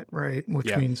of that, right? Which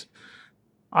Yeah. means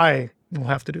I will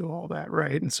have to do all that,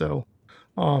 right? And so,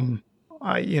 um,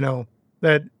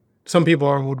 that some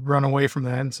people would run away from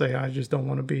that and say, I just don't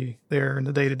want to be there in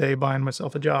the day to day buying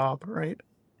myself a job, right?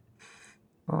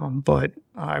 But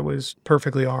I was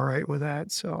perfectly all right with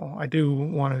that. So I do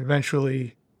want to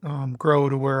eventually grow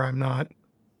to where I'm not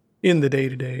in the day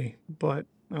to day, but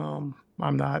I'm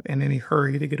not in any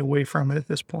hurry to get away from it at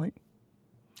this point.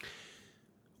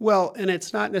 Well, and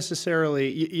it's not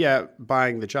necessarily, yeah,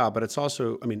 buying the job, but it's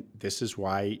also, I mean, this is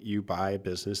why you buy a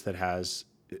business that has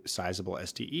sizable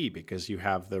STE, because you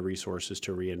have the resources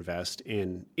to reinvest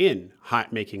in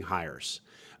making hires.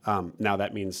 Now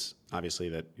that means obviously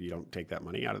that you don't take that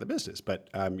money out of the business, but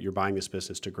you're buying this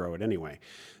business to grow it anyway.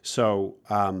 So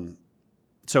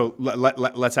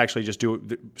let's actually just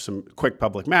do some quick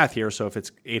public math here. So if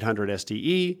it's 800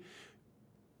 STE,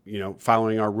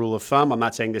 following our rule of thumb, I'm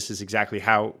not saying this is exactly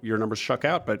how your numbers shook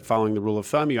out, but following the rule of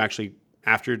thumb, you actually,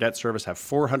 after your debt service, have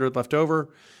 400 left over.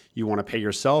 You want to pay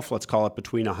yourself, let's call it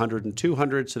between 100 and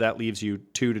 200. So that leaves you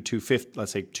 250,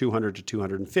 let's say 200 to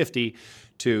 250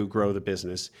 to grow the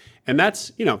business. And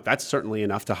that's certainly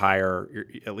enough to hire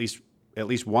at least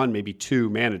one, maybe two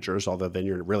managers, although then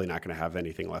you're really not going to have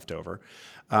anything left over.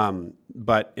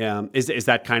 But is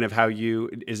that kind of how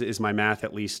is my math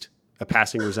at least a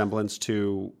passing resemblance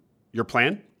to your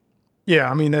plan?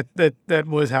 Yeah, I mean that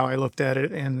was how I looked at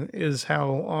it, and is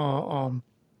how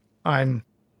I'm,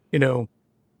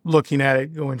 looking at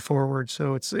it going forward.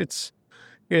 So it's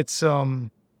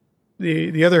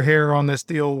the other hair on this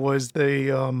deal was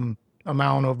the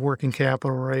amount of working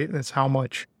capital, right? That's how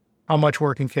much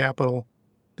working capital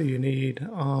do you need?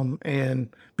 And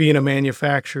being a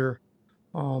manufacturer,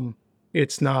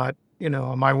 it's not,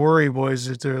 my worry was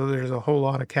that there's a whole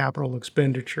lot of capital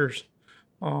expenditures.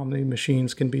 The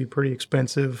machines can be pretty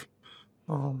expensive.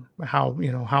 How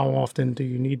often do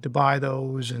you need to buy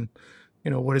those, and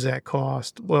what does that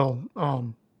cost? Well,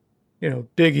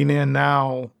 digging in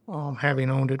now,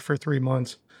 having owned it for 3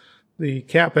 months, the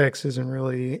CapEx isn't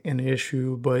really an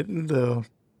issue, but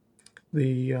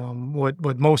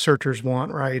what most searchers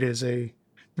want, right, is a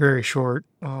very short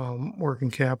working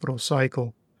capital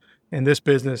cycle, and this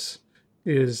business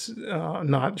is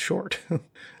not short.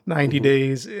 90 Mm-hmm.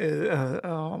 days.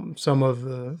 Some of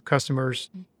the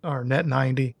customers are net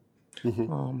 90.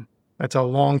 Mm-hmm. That's a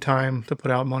long time to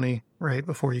put out money right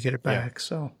before you get it Yeah. back.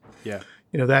 So, Yeah.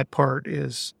 that part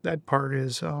is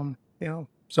some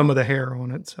of the hair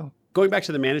on it. So, Going back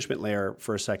to the management layer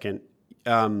for a second,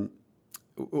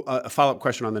 a follow-up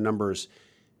question on the numbers.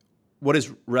 What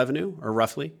is revenue, or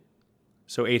roughly?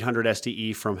 So 800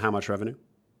 STE from how much revenue?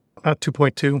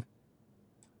 2.2.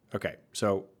 Okay.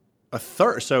 So a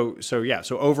third. So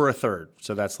over a third.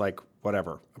 So that's like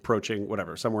approaching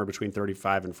somewhere between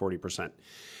 35 and 40%.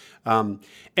 And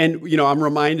I'm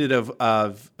reminded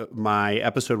of my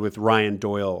episode with Ryan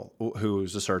Doyle,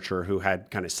 who's a searcher who had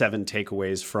kind of 7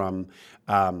 takeaways from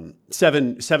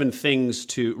seven things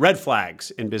to red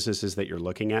flags in businesses that you're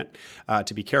looking at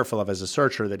to be careful of as a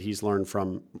searcher, that he's learned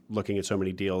from looking at so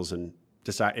many deals and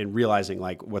realizing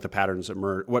like what patterns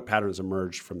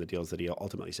emerged from the deals that he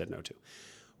ultimately said no to.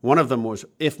 One of them was,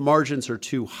 if margins are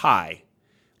too high,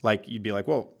 like you'd be like,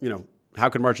 well, how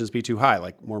can margins be too high?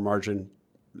 Like the more margin,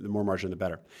 the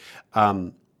better.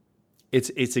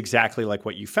 It's exactly like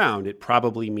what you found. It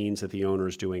probably means that the owner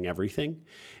is doing everything,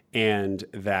 and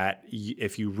that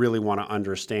if you really want to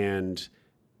understand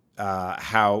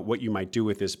what you might do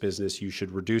with this business, you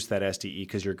should reduce that SDE,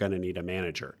 because you're going to need a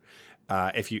manager.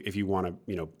 If you want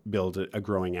to build a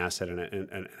growing asset and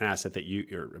an asset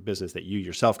or a business that you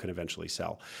yourself can eventually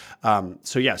sell.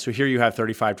 So here you have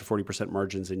 35 to 40%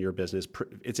 margins in your business.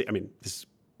 This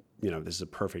is a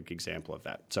perfect example of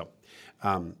that. So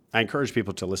I encourage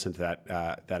people to listen to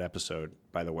that episode.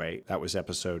 By the way, that was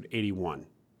episode 81.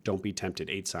 Don't be tempted.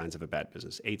 8 signs of a bad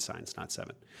business. 8 signs, not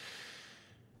 7.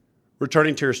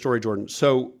 Returning to your story, Jordan.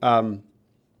 So.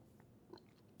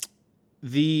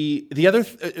 The other,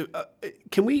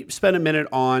 can we spend a minute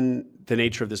on the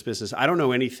nature of this business? I don't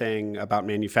know anything about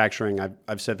manufacturing.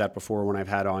 I've said that before when I've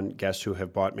had on guests who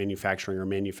have bought manufacturing or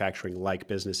manufacturing-like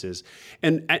businesses.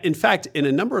 And in fact, in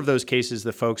a number of those cases,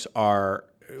 the folks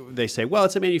they say, well,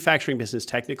 it's a manufacturing business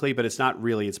technically, but it's not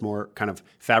really. It's more kind of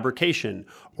fabrication.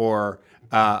 Or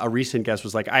a recent guest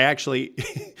was like,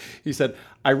 he said,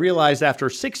 I realized after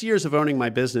 6 years of owning my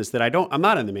business that I'm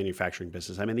not in the manufacturing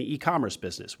business. I'm in the e-commerce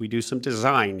business. We do some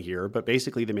design here, but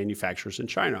basically the manufacturer's in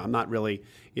China. I'm not really,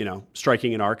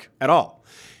 striking an arc at all.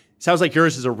 Sounds like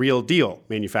yours is a real deal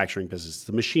manufacturing business. It's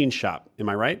a machine shop. Am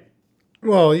I right?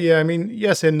 Well, yeah, I mean,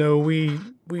 yes and no. We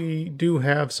do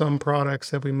have some products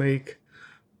that we make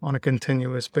on a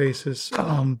continuous basis,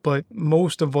 but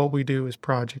most of what we do is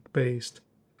project based.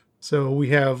 So we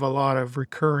have a lot of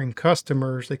recurring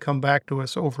customers. They come back to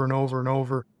us over and over and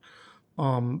over,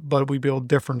 but we build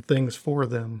different things for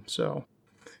them. So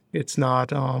it's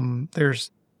not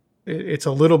it's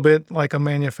a little bit like a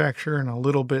manufacturer and a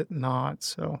little bit not.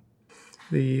 So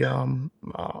the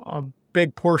a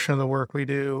big portion of the work we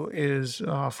do is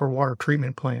for water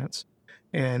treatment plants,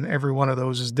 and every one of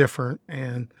those is different.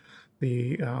 And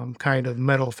the kind of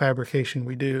metal fabrication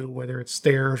we do, whether it's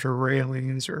stairs or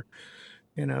railings or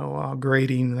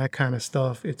grading, that kind of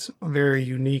stuff, it's very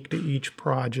unique to each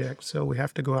project. So we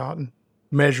have to go out and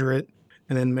measure it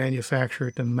and then manufacture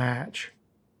it to match.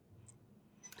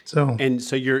 So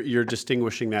you're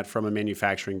distinguishing that from a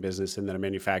manufacturing business, and that a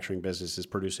manufacturing business is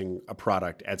producing a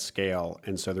product at scale,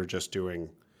 and so they're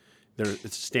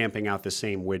stamping out the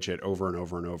same widget over and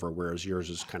over and over, whereas yours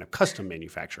is kind of custom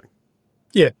manufacturing.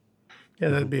 Yeah,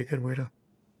 that'd be a good way to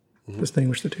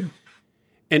distinguish the two.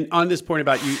 And on this point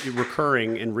about you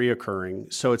recurring and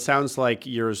reoccurring, so it sounds like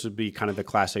yours would be kind of the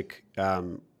classic.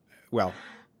 Well,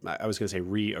 I was going to say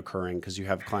reoccurring because you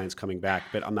have clients coming back,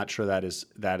 but I'm not sure that is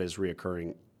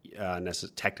reoccurring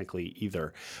technically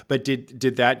either. But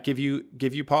did that give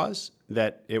you pause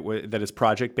that it's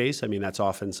project based? I mean, that's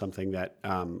often something that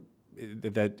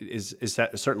that is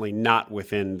certainly not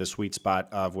within the sweet spot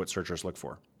of what searchers look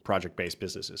for, project based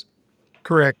businesses.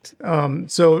 Correct.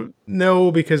 So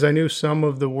no, because I knew some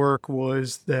of the work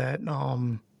was that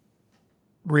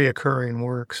reoccurring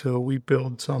work. So we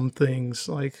build some things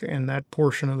and that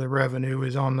portion of the revenue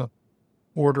is on the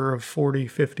order of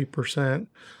 40-50%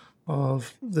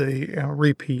 of the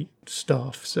repeat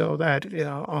stuff. So that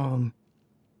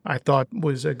I thought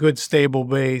was a good stable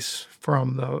base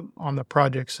on the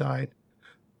project side.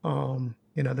 To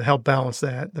help balance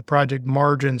that. The project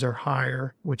margins are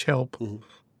higher, which help. Mm-hmm.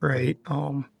 Right.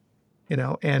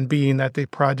 And being that the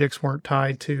projects weren't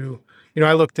tied to,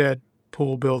 I looked at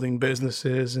pool building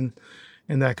businesses and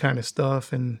that kind of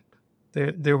stuff. And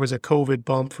there was a COVID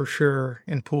bump for sure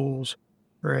in pools.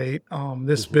 Right.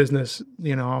 This business,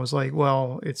 I was like,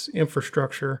 well, it's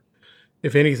infrastructure.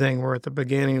 If anything, we're at the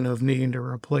beginning of needing to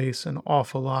replace an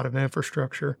awful lot of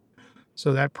infrastructure.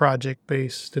 So that project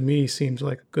base to me seems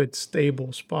like a good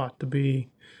stable spot to be,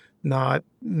 not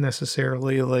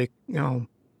necessarily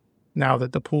now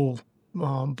that the pool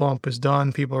bump is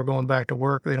done, people are going back to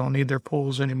work. They don't need their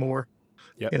pools anymore.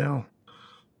 Yep. A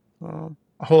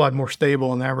whole lot more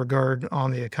stable in that regard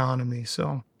on the economy.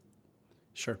 So,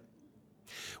 sure.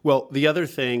 Well, the other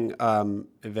thing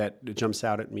that jumps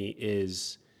out at me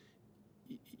is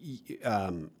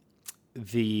a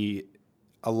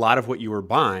lot of what you were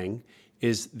buying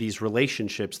is these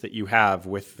relationships that you have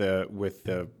with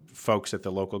the folks at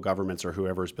the local governments or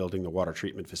whoever is building the water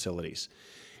treatment facilities.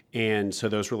 And so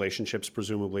those relationships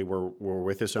presumably were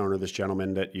with this owner, this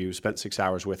gentleman that you spent 6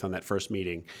 hours with on that first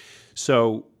meeting.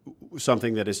 So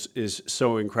something that is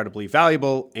so incredibly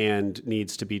valuable and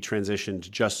needs to be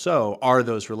transitioned just so are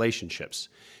those relationships.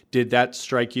 Did that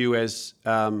strike you as,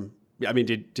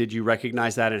 did you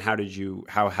recognize that, and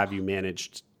how have you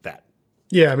managed that?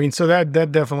 Yeah, so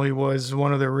that definitely was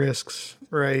one of the risks,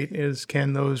 right, is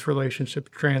can those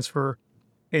relationships transfer?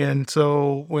 And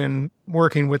so when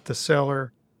working with the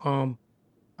seller,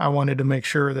 I wanted to make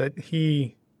sure that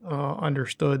he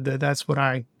understood that that's what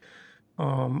I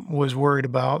was worried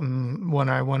about, and when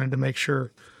I wanted to make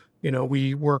sure,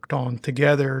 we worked on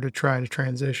together to try to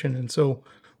transition. And so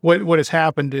what has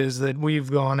happened is that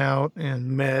we've gone out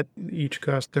and met each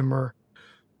customer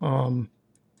one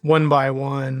by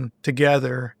one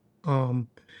together,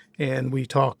 and we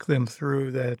talk them through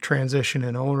the transition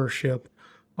in ownership.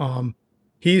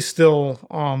 He's still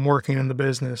working in the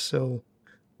business, so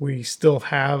we still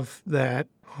have that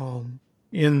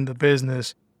in the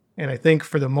business. And I think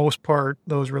for the most part,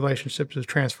 those relationships have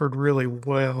transferred really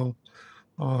well.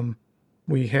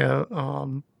 We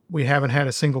haven't had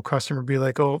a single customer be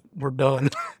like, "Oh, we're done."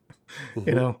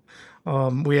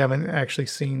 We haven't actually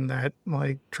seen that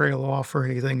trail off or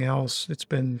anything else. It's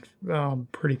been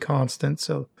pretty constant.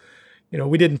 So,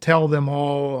 we didn't tell them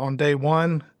all on day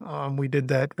one. We did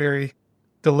that very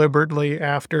deliberately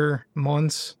after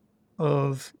months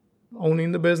of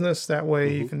owning the business. That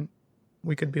way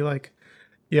we could be like,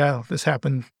 yeah, this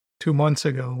happened 2 months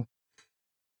ago.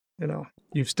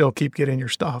 You still keep getting your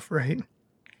stuff, right?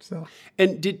 So.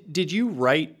 And did you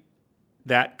write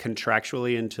that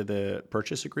contractually into the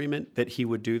purchase agreement that he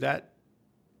would do that?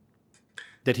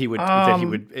 that he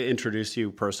would introduce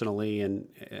you personally and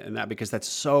that, because that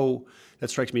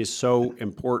strikes me as so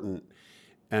important,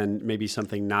 and maybe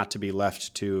something not to be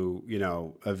left to,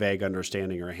 a vague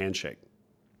understanding or a handshake.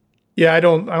 Yeah, I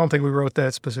don't think we wrote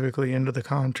that specifically into the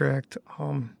contract.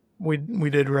 We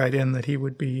did write in that he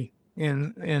would be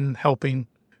in helping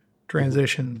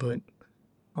transition, but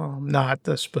not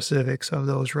the specifics of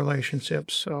those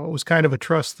relationships. So it was kind of a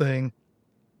trust thing.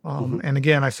 And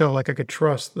again, I felt like I could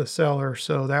trust the seller,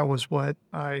 so that was what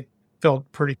I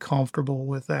felt pretty comfortable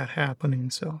with that happening.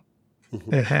 So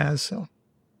it has. So.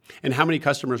 And how many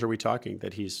customers are we talking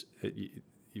that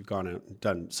you've gone out and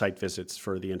done site visits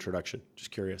for the introduction?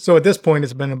 Just curious. So at this point,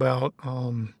 it's been about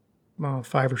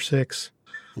 5 or 6.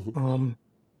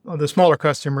 The smaller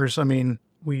customers, I mean,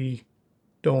 we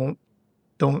don't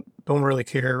really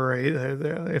care, right?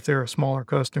 If they're a smaller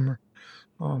customer.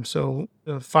 So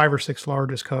the 5 or 6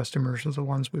 largest customers are the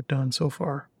ones we've done so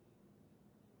far.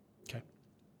 Okay.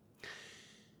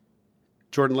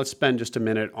 Jordan, let's spend just a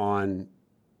minute on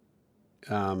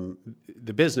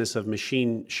the business of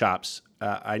machine shops.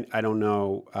 I don't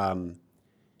know.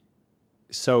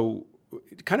 So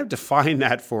kind of define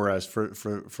that for us, for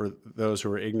those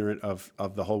who are ignorant of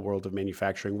the whole world of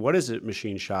manufacturing. What is a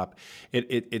machine shop?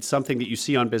 It's something that you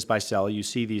see on BizBuySell. You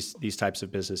see these types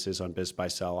of businesses on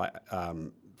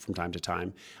BizBuySell from time to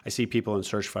time. I see people in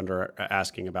Search Fund are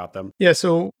asking about them. Yeah,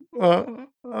 so a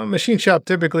machine shop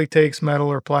typically takes metal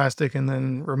or plastic and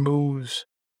then removes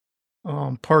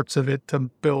parts of it to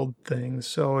build things.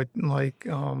 So it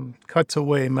cuts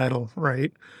away metal,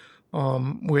 right?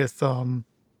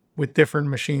 With different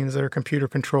machines that are computer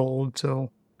controlled. So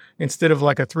instead of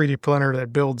like a 3D printer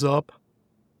that builds up,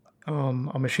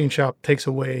 a machine shop takes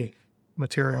away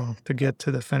material to get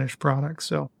to the finished product.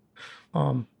 So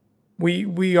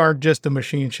we aren't just a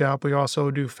machine shop. We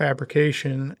also do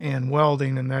fabrication and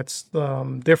welding, and that's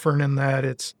different in that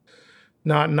it's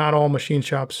not all machine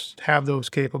shops have those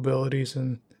capabilities.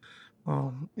 And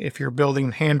if you're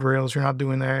building handrails, you're not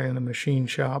doing that in a machine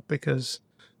shop because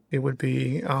it would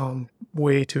be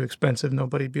way too expensive.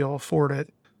 Nobody'd be able to afford it.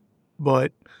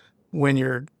 But when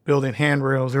you're building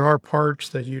handrails, there are parts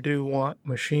that you do want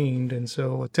machined. And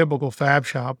so a typical fab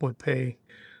shop would pay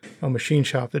a machine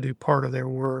shop to do part of their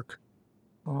work.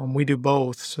 We do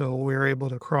both, so we're able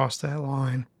to cross that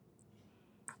line.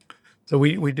 So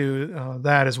we do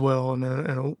that as well.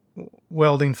 And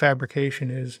welding fabrication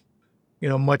is,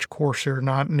 much coarser,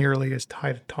 not nearly as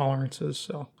tight tolerances.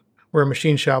 So where a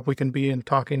machine shop, we can be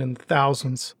talking in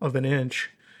thousandths of an inch.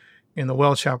 In the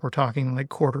weld shop, we're talking like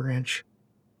 1/4 inch,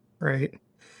 right?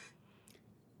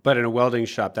 But in a welding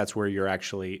shop, that's where you're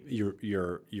actually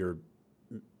you're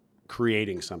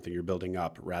creating something, you're building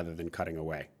up rather than cutting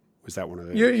away. Was that one of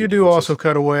the? You do also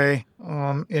cut away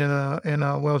in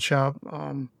a weld shop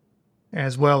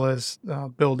as well as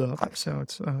build up. So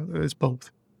it's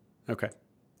both.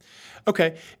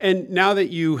 Okay. And now that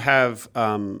you have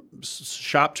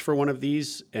shopped for one of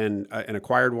these and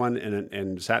acquired one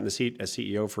and sat in the seat as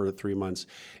CEO for 3 months,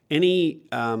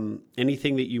 anything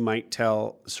that you might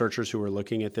tell searchers who are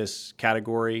looking at this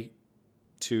category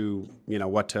to,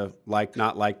 what to like,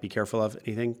 not like, be careful of?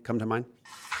 Anything come to mind?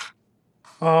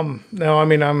 No, I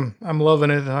mean, I'm loving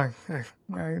it.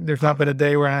 There's not been a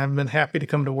day where I haven't been happy to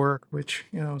come to work, which,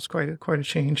 is quite a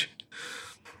change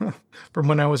from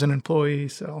when I was an employee.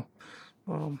 So,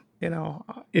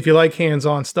 if you like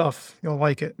hands-on stuff, you'll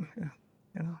like it.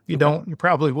 You don't, you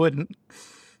probably wouldn't.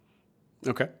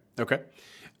 Okay.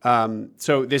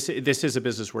 So this is a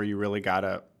business where you really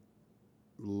gotta,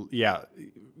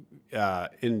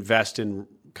 invest in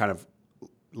kind of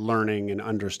learning and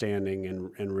understanding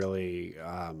and really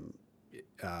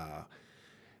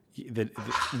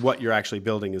what you're actually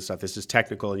building and stuff. This is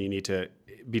technical, and you need to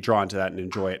be drawn to that and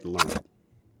enjoy it and learn it.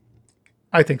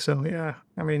 I think so, yeah.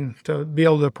 I mean, to be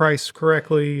able to price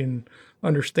correctly and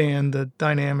understand the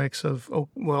dynamics of,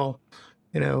 one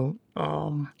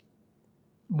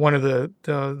of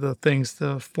the things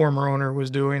the former owner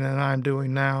was doing and I'm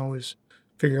doing now is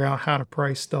figure out how to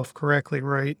price stuff correctly,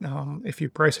 right? If you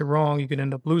price it wrong, you could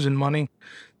end up losing money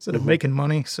instead of making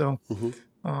money. So,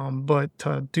 but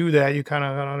to do that, you kind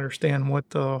of got to understand what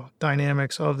the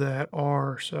dynamics of that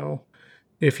are. So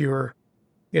if you're,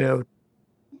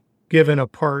 given a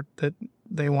part that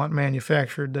they want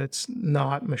manufactured that's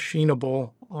not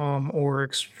machinable or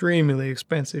extremely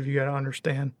expensive, you got to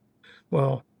understand,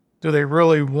 well, does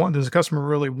the customer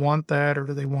really want that, or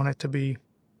do they want it to be,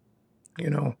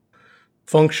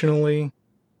 functionally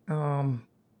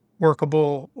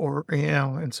workable, or,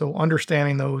 and so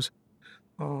understanding those,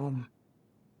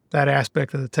 that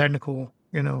aspect of the technical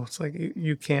It's like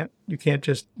you can't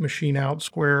just machine out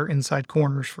square inside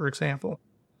corners, for example,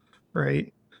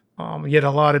 right? Yet a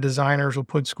lot of designers will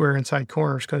put square inside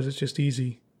corners because it's just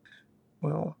easy.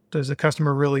 Well, does the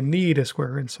customer really need a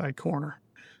square inside corner?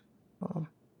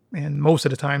 And most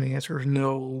of the time the answer is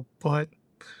no, but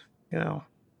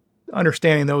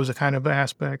understanding those kind of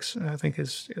aspects, I think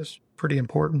is pretty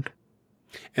important.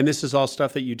 And this is all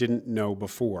stuff that you didn't know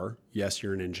before. Yes,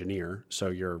 you're an engineer, so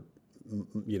you're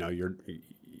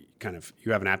kind of,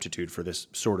 you have an aptitude for this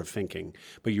sort of thinking,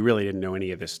 but you really didn't know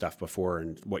any of this stuff before.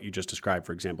 And what you just described,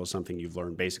 for example, is something you've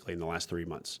learned basically in the last 3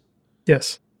 months.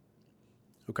 Yes.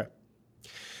 Okay.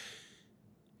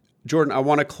 Jordan, I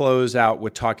want to close out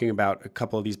with talking about a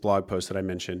couple of these blog posts that I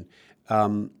mentioned.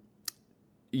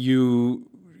 You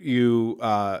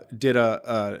did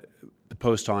a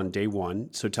post on day one.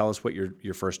 So tell us what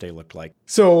your first day looked like.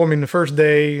 So, the first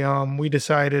day, we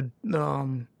decided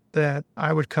that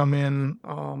I would come in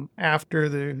after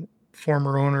the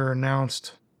former owner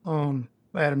announced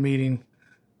at a meeting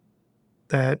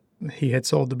that he had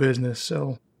sold the business.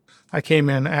 So I came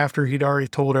in after he'd already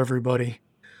told everybody.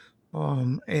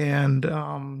 Our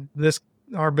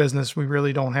business, we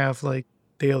really don't have like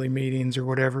daily meetings or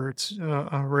whatever. It's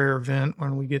a rare event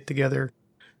when we get together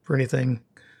for anything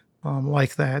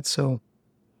like that. So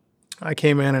I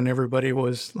came in and everybody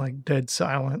was like dead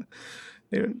silent.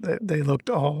 They looked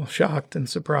all shocked and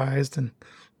surprised and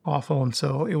awful. And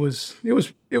so it was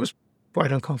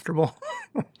quite uncomfortable,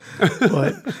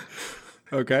 but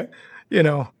okay.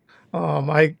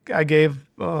 I gave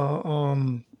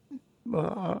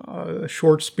a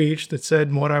short speech that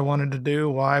said what I wanted to do,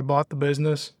 why I bought the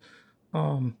business.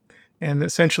 And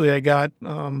essentially I got,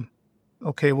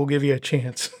 okay, we'll give you a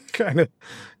chance kind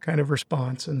of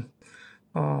response. And,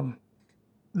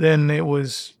 then it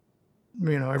was,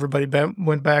 everybody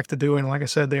went back to doing, like I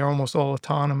said, they are almost all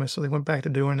autonomous. So they went back to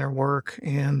doing their work.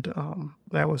 And,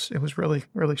 it was really,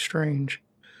 really strange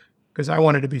because I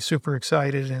wanted to be super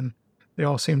excited and they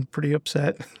all seemed pretty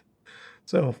upset.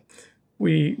 So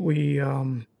it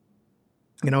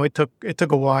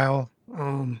took a while.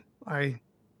 I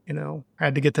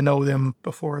had to get to know them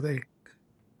before they,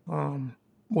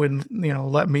 would,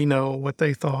 let me know what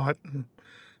they thought. And,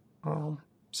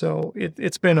 so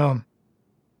it's been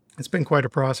quite a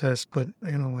process, but,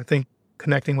 I think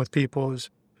connecting with people is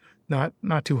not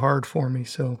too hard for me.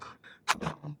 So,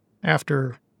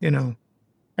 after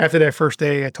that first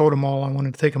day, I told them all I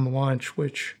wanted to take them to lunch,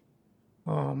 which,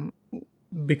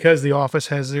 because the office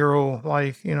has zero,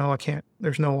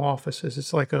 there's no offices.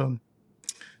 It's like a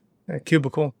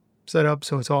cubicle set up.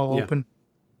 So it's all open.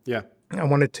 Yeah. I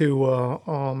wanted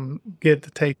to, get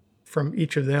the take from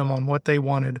each of them on what they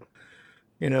wanted,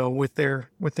 with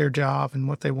their job and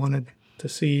what they wanted to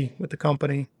see with the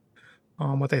company,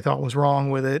 what they thought was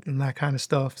wrong with it and that kind of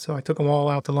stuff. So I took them all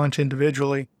out to lunch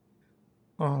individually,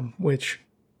 which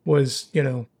was,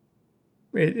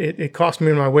 it cost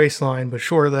me my waistline, but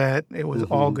short of that, it was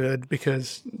all good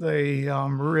because they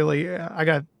I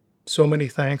got so many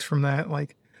thanks from that.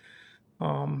 Like,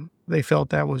 they felt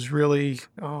that was really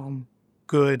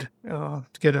good to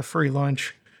get a free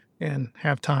lunch and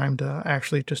have time to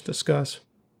actually just discuss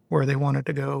where they wanted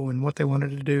to go and what they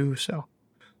wanted to do. So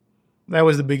that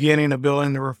was the beginning of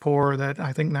building the rapport that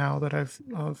I think now that I've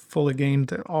fully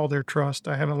gained all their trust.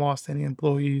 I haven't lost any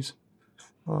employees.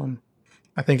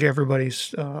 I think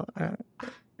everybody's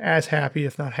as happy,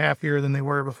 if not happier than they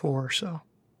were before. So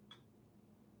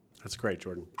that's great,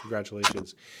 Jordan.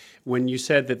 Congratulations. When you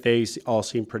said that they all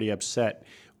seem pretty upset,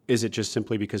 is it just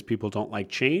simply because people don't like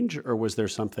change, or was there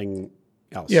something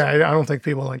else? Yeah, I don't think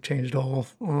people like change at all.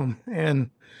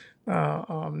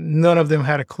 None of them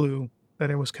had a clue that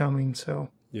it was coming. So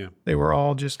yeah, they were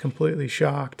all just completely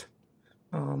shocked.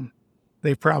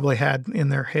 They probably had in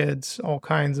their heads all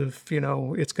kinds of,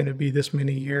 it's going to be this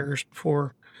many years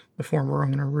before the former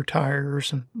owner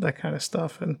retires and that kind of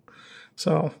stuff. And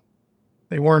so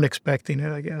they weren't expecting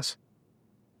it, I guess.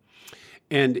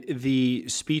 And the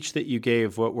speech that you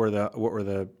gave, what were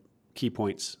the key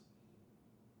points?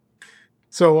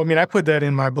 So, I put that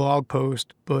in my blog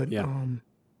post, but, yeah.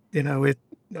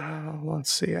 Let's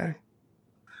see, I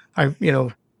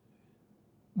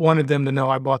wanted them to know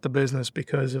I bought the business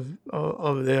because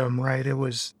of them, right? It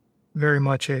was very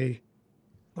much a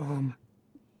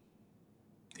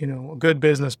good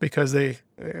business because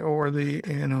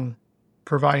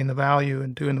providing the value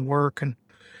and doing the work. And,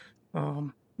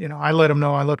 I let them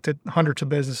know I looked at hundreds of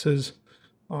businesses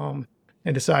and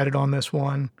decided on this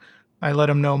one. I let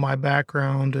them know my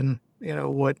background and,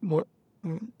 what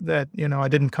that, I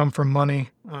didn't come from money,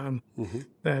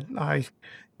 that I,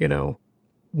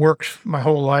 worked my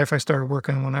whole life. I started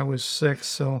working when I was 6,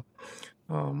 so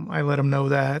I let them know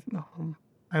that.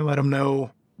 I let them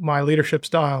know my leadership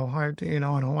style. I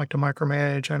don't like to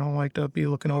micromanage. I don't like to be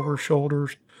looking over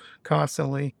shoulders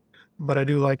constantly, but I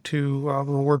do like to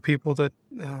reward people that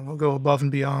will go above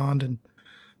and beyond, and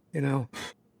you know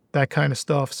that kind of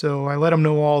stuff. So I let them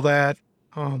know all that,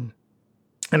 and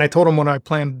I told them what I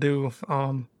plan to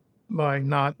do by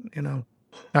not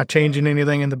changing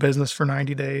anything in the business for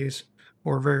 90 days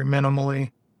or very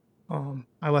minimally.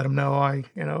 I let them know I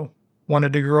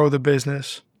wanted to grow the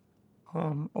business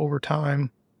over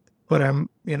time, but I'm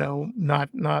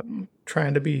not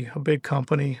trying to be a big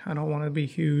company. I don't want to be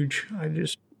huge. I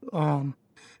just I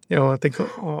think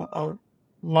a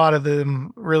lot of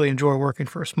them really enjoy working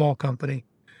for a small company,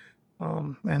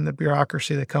 and the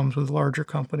bureaucracy that comes with larger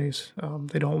companies,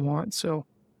 they don't want. So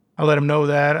I let them know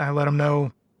that. I let them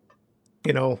know,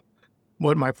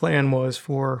 what my plan was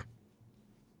for,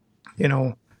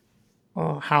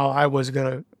 how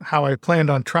I planned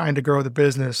on trying to grow the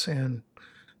business, and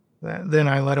then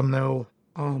I let them know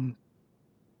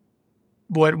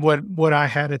what I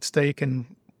had at stake,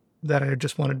 and that I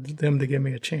just wanted them to give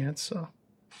me a chance. So,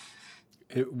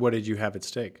 What did you have at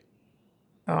stake?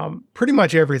 pretty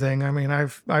much everything. I mean,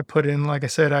 I put in, like I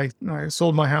said, I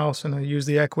sold my house and I used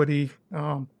the equity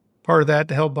part of that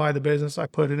to help buy the business. I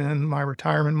put it in my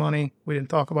retirement money. We didn't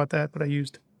talk about that, but I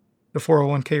used the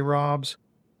 401k Robs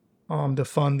to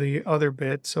fund the other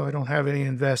bit, so I don't have any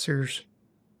investors.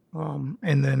 And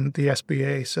then the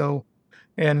SBA. So,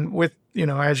 and with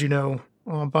as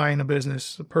buying a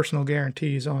business, the personal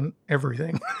guarantees on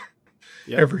everything,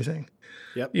 Yep. everything,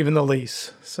 Yep. even the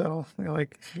lease. So,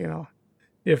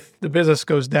 if the business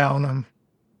goes down, I'm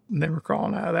never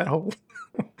crawling out of that hole.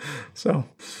 So,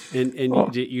 And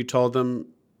oh, you told them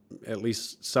at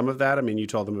least some of that? I mean, you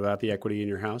told them about the equity in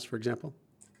your house, for example?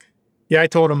 yeah, I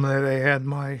told them that they had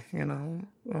my,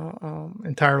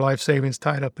 entire life savings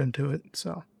tied up into it.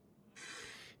 So,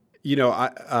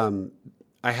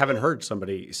 I haven't heard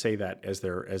somebody say that as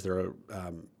their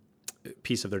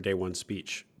piece of their day one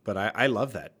speech, but I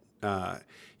love that.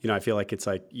 I feel like it's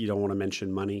like you don't want to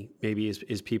mention money, maybe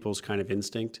is people's kind of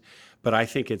instinct, but I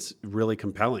think it's really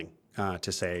compelling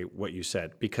to say what you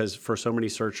said, because for so many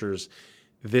searchers,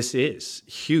 this is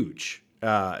huge.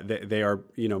 They are,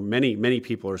 many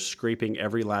people are scraping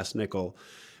every last nickel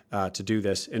to do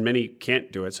this, and many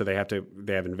can't do it, so they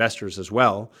have investors as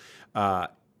well.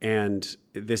 And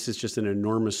this is just an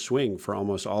enormous swing for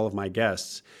almost all of my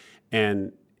guests.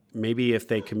 And maybe if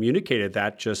they communicated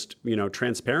that just,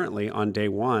 transparently on day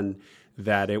one,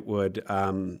 that it would,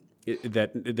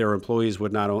 that their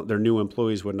new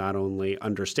employees would not only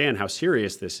understand how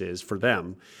serious this is for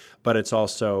them, but it's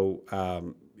also,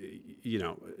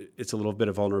 it's a little bit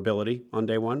of vulnerability on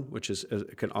day one, which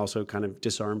can also kind of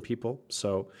disarm people.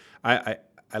 So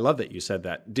I love that you said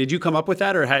that. Did you come up with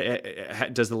that, or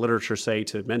does the literature say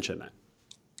to mention that?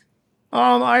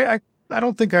 I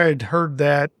don't think I had heard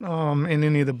that in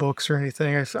any of the books or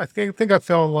anything. I think I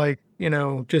felt like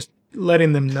just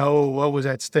letting them know what was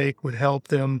at stake would help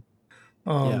them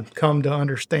Yeah. come to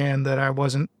understand that I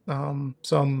wasn't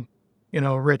some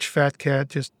rich fat cat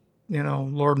just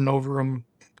lording over them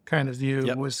kind of view.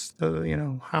 Yep. Was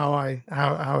how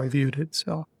I viewed it.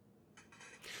 So.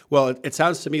 Well, it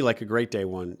sounds to me like a great day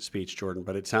one speech, Jordan,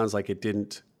 but it sounds like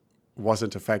it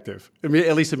wasn't effective. I mean,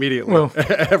 at least immediately. Well,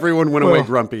 Everyone went away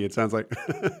grumpy, it sounds like.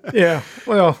 yeah.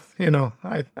 Well,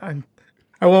 I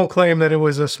won't claim that it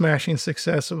was a smashing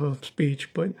success of a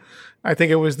speech, but I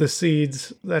think it was the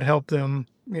seeds that helped them,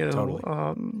 Totally.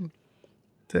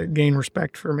 To gain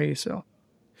respect for me. So.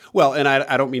 Well, and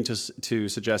I don't mean to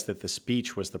suggest that the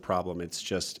speech was the problem. It's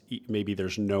just maybe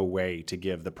there's no way to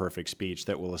give the perfect speech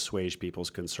that will assuage people's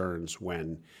concerns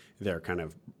when they're kind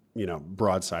of,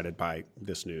 broadsided by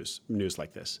this news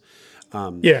like this.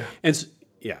 Yeah.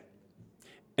 Yeah.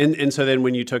 And so then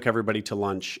when you took everybody to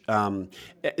lunch,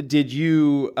 did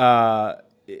you,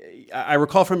 I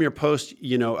recall from your post,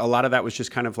 a lot of that was just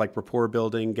kind of like rapport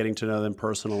building, getting to know them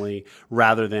personally,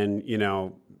 rather than,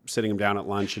 sitting them down at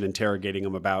lunch and interrogating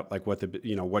them about like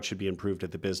what should be improved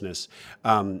at the business.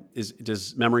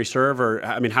 Does memory serve, or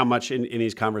I mean, how much in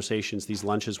these conversations, these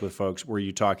lunches with folks, were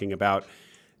you talking about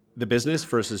the business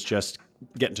versus just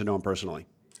getting to know them personally?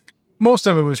 Most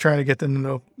of it was trying to get to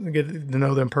know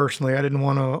them personally. I didn't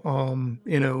want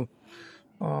to,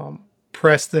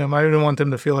 press them. I didn't want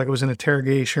them to feel like it was an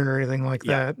interrogation or anything like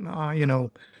Yeah.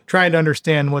 that. Trying to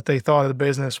understand what they thought of the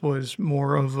business was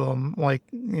more of a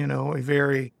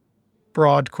very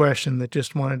broad question that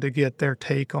just wanted to get their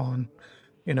take on,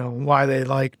 why they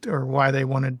liked or why they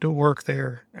wanted to work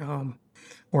there,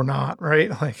 or not, right?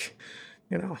 Like,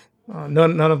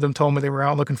 None of them told me they were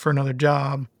out looking for another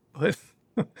job, but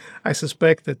I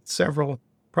suspect that several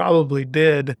probably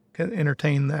did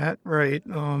entertain that, right?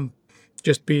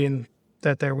 Just being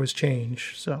that there was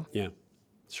change. So Yeah,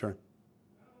 sure.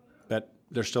 But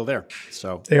they're still there.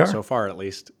 So they are. So far, at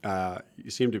least, you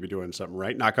seem to be doing something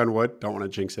right. Knock on wood. Don't want to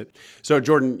jinx it. So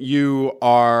Jordan, you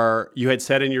had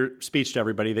said in your speech to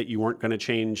everybody that you weren't going to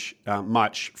change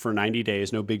much for 90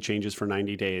 days. No big changes for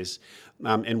 90 days,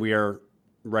 and we are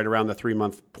right around the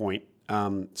 3-month point.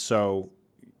 So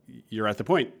you're at the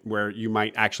point where you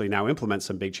might actually now implement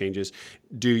some big changes.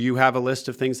 Do you have a list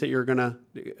of things that you're gonna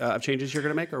of changes you're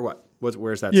gonna make, or what?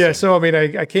 Where's that? Yeah. So I mean,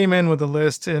 I came in with a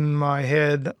list in my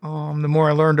head. The more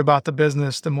I learned about the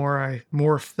business, the more I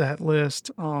morphed that list.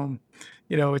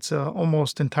 It's a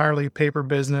almost entirely paper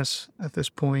business at this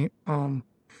point.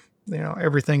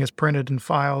 Everything is printed and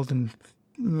filed, and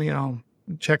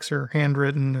checks are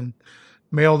handwritten and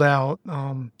mailed out.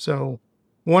 So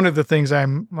one of the things I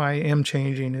am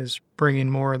changing is bringing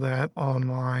more of that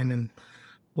online and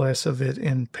less of it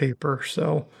in paper.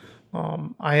 So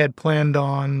I had planned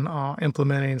on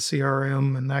implementing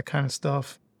CRM and that kind of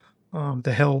stuff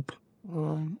to help.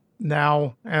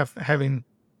 Now, having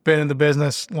been in the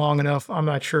business long enough, I'm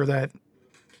not sure that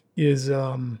is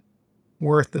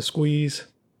worth the squeeze,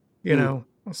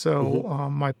 So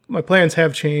my plans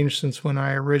have changed since when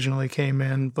I originally came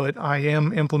in, but I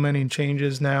am implementing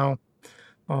changes now.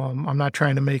 I'm not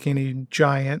trying to make any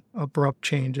giant, abrupt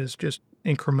changes, just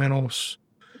incremental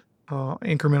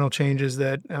changes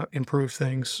that improve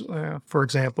things. For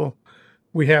example,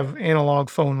 we have analog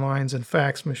phone lines and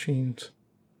fax machines,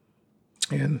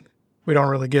 and we don't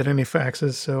really get any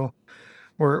faxes, so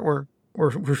we're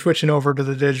switching over to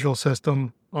the digital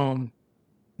system.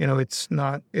 It's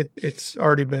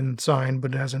already been signed,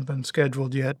 but it hasn't been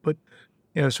scheduled yet. But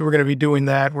so we're going to be doing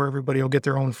that where everybody will get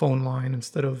their own phone line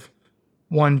instead of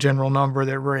one general number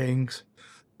that rings.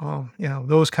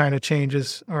 Those kind of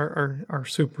changes are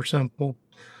super simple.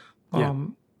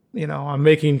 I'm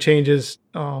making changes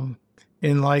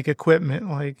in like equipment,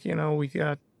 like, we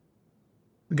got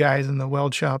guys in the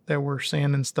weld shop that were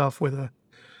sanding stuff with a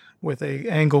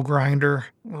angle grinder,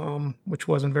 which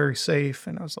wasn't very safe.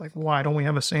 And I was like, why don't we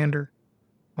have a sander?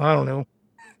 I don't know.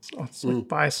 So it's like,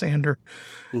 buy a sander,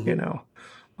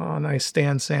 a nice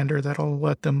stand sander that'll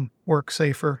let them work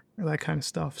safer, that kind of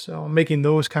stuff. So I'm making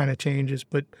those kind of changes,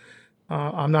 but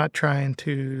I'm not trying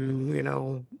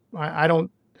to, I don't,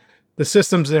 the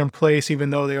systems that are in place, even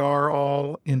though they are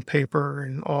all in paper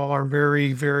and all are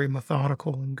very, very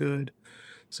methodical and good.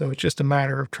 So it's just a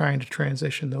matter of trying to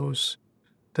transition those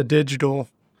to digital.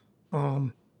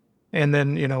 And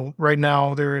then, right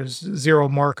now there is zero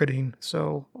marketing.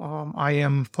 So I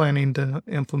am planning to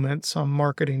implement some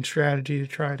marketing strategy to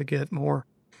try to get more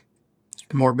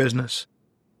business.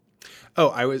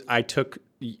 Oh, I took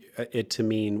it to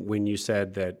mean when you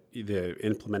said that the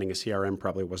implementing a CRM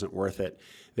probably wasn't worth it,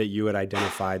 that you had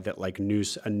identified that like a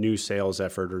new sales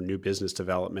effort or new business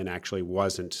development actually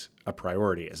wasn't a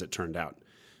priority, as it turned out.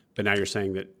 But now you're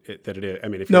saying that it is. I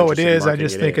mean, if you're no, it is. I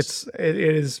just think it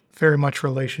is very much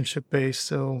relationship based.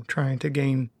 So trying to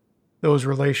gain those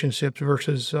relationships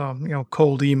versus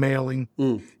cold emailing,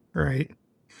 right?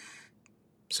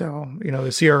 So the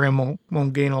CRM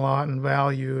won't gain a lot in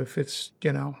value if it's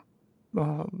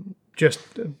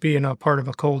just being a part of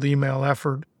a cold email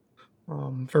effort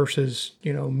versus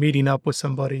meeting up with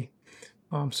somebody.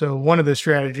 So one of the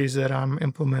strategies that I'm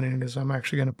implementing is I'm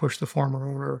actually going to push the former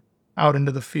owner out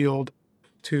into the field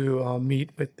to meet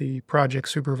with the project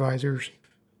supervisors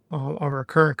of our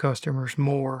current customers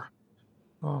more,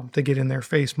 to get in their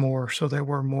face more so that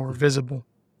we're more visible.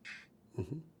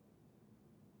 Mm-hmm.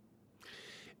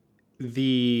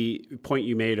 The point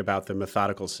you made about the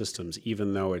methodical systems,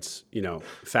 even though it's,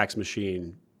 fax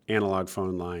machine, analog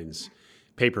phone lines,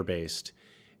 paper-based,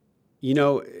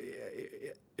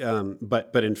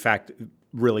 but in fact,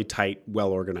 really tight,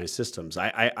 well-organized systems.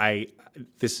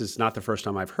 This is not the first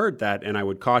time I've heard that, and I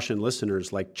would caution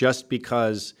listeners, like, just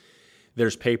because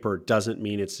there's paper doesn't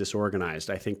mean it's disorganized.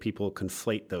 I think people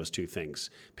conflate those two things.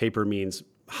 Paper means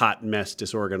hot mess,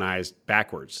 disorganized,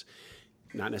 backwards.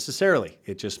 Not necessarily.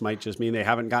 It just might mean they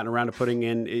haven't gotten around to putting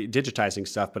in digitizing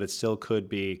stuff, but it still could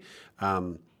be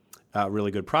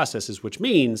really good processes, which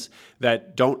means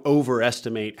that don't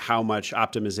overestimate how much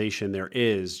optimization there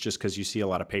is just because you see a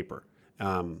lot of paper.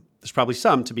 There's probably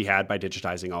some to be had by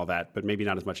digitizing all that, but maybe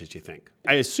not as much as you think.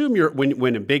 I assume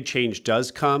when a big change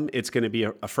does come, it's going to be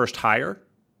a first hire,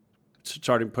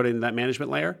 starting putting in that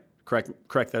management layer. Correct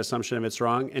that assumption if it's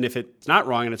wrong, and if it's not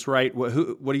wrong and it's right,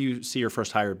 what do you see your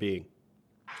first hire being?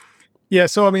 Yeah,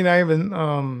 so I mean, I haven't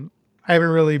I haven't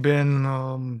really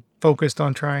been focused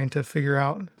on trying to figure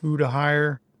out who to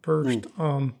hire first.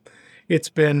 It's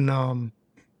been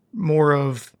more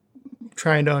of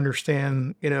trying to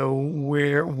understand,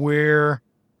 where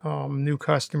new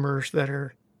customers that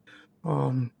are.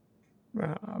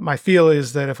 My feel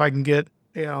is that if I can get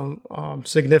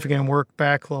significant work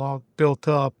backlog built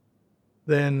up,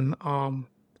 then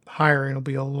hiring will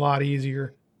be a lot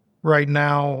easier. Right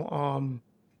now,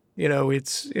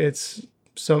 it's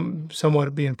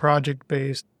somewhat being project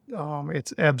based.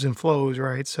 It's ebbs and flows,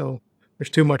 right? So there's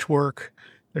too much work,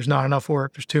 there's not enough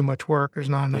work. There's too much work, there's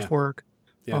not enough work.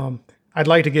 Yeah. I'd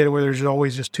like to get it where there's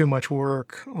always just too much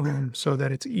work, so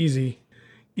that it's easy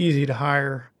to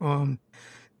hire.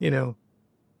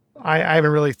 I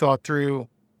haven't really thought through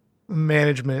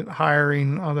management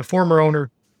hiring. The former owner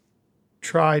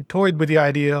toyed with the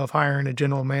idea of hiring a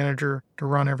general manager to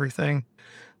run everything.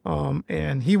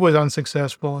 And he was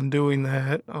unsuccessful in doing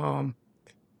that.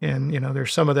 And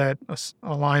there's some of that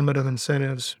alignment of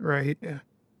incentives, right?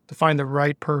 To find the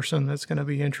right person that's going to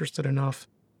be interested enough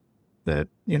that,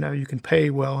 you can pay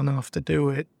well enough to do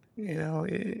it.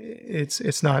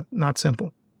 It's not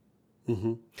simple.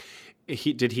 Mm-hmm.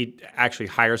 Did he actually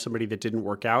hire somebody that didn't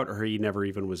work out, or he never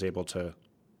even was able to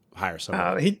hire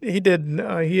somebody? He did.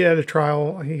 He had a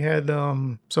trial. He had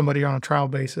somebody on a trial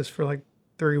basis for like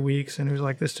 3 weeks, and he was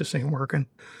like, "This just ain't working."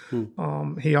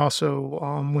 He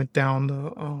also went down the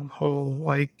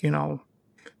whole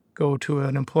go to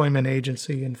an employment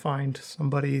agency and find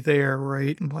somebody there,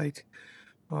 right? And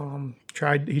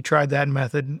he tried that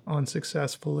method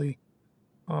unsuccessfully.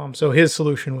 So his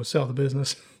solution was sell the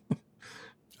business.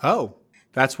 Oh,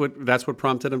 that's what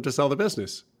prompted him to sell the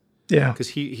business. Yeah, because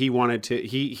he wanted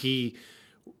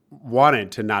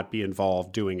to not be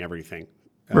involved doing everything.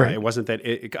 Right. It wasn't that.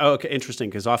 Okay, interesting.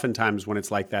 Because oftentimes when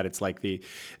it's like that, it's like the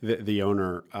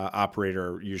owner,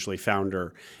 operator, usually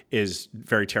founder, is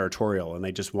very territorial and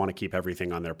they just want to keep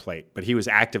everything on their plate. But he was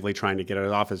actively trying to get it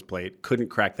off his plate, couldn't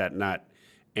crack that nut,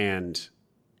 and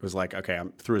was like, okay,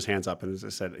 threw his hands up and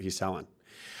said he's selling.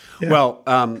 Yeah. Well,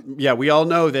 we all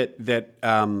know that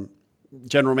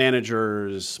general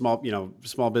managers, small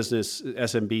business,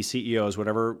 SMB CEOs,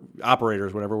 whatever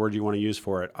operators, whatever word you want to use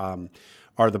for it,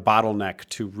 are the bottleneck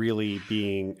to really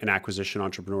being an acquisition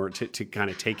entrepreneur, to kind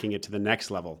of taking it to the next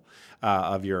level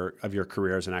of your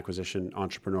career as an acquisition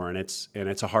entrepreneur, and it's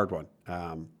a hard one.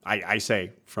 I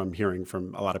say from hearing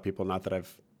from a lot of people, not that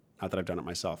I've done it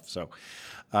myself.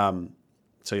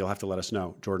 So you'll have to let us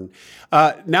know, Jordan.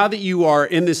 Now that you are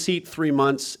in the seat 3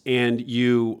 months and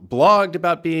you blogged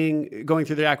about going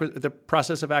through the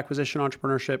process of acquisition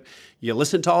entrepreneurship, you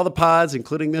listened to all the pods,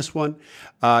 including this one,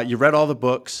 you read all the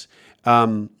books.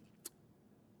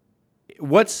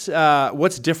 What's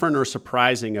different or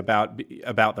surprising about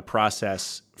the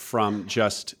process from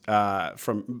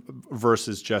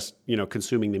versus just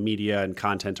consuming the media and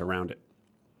content around it?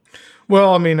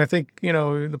 Well, I mean, I think,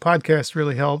 the podcast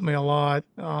really helped me a lot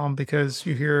because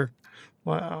you hear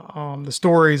the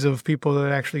stories of people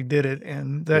that actually did it.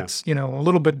 And that's, a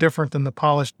little bit different than the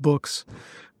polished books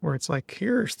where it's like,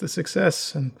 here's the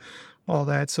success and all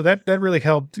that. So that really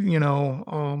helped,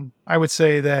 I would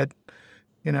say that,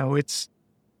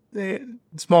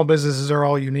 small businesses are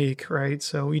all unique, right?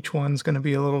 So each one's going to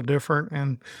be a little different.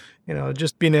 And,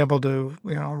 just being able to,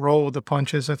 roll with the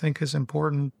punches, I think is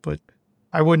important. But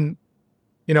I wouldn't,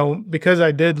 because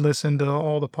I did listen to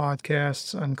all the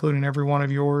podcasts, including every one of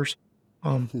yours,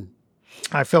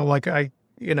 I felt like I,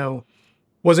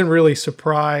 wasn't really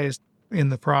surprised in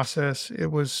the process. It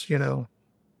was,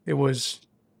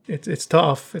 it's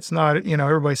tough. It's not,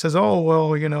 everybody says, oh,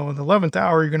 well, in the 11th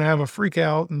hour, you're going to have a freak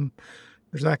out and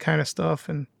there's that kind of stuff.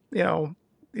 And,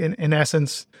 in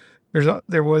essence,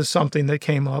 there was something that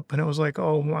came up and it was like,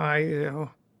 oh my,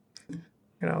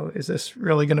 is this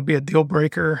really going to be a deal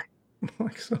breaker?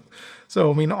 So,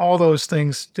 I mean, all those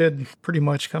things did pretty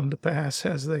much come to pass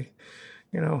as they,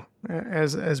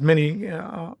 as many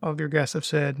of your guests have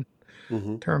said,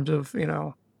 in terms of,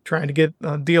 trying to get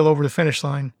a deal over the finish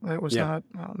line. That was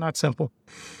not simple.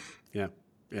 Yeah.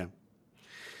 Yeah.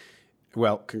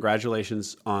 Well,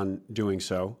 congratulations on doing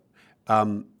so.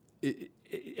 And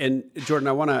Jordan,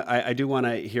 I do want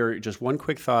to hear just one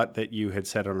quick thought that you had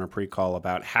said on our pre-call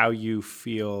about how you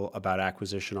feel about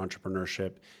acquisition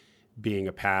entrepreneurship being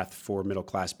a path for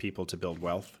middle-class people to build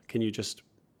wealth. Can you just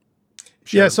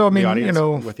share so I mean,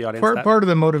 with the audience part of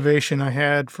the motivation I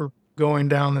had for going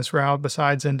down this route,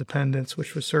 besides independence,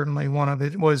 which was certainly one of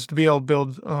it, was to be able to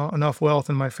build enough wealth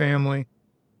in my family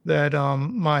that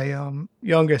my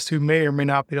youngest, who may or may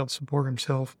not be able to support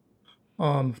himself,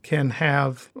 can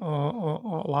have a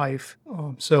life.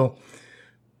 So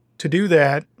to do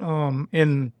that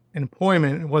in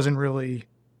employment, it wasn't really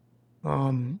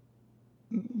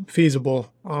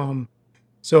feasible.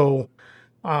 So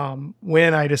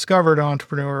when I discovered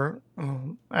entrepreneur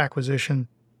acquisition,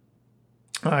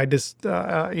 I just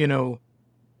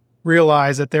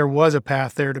realized that there was a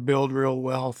path there to build real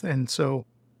wealth. And so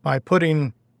by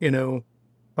putting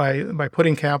by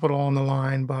putting capital on the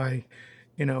line, by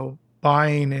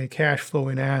buying a cash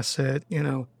flowing asset,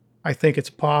 I think it's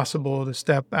possible to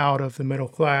step out of the middle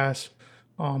class.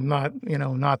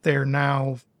 Not there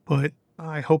now, but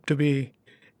I hope to be,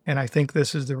 and I think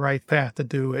this is the right path to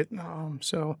do it.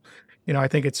 I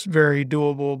think it's very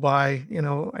doable by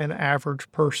an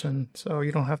average person. So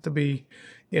you don't have to be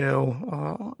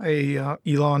a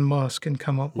Elon Musk and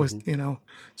come up with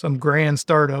some grand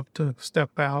startup to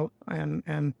step out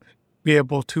and be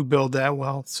able to build that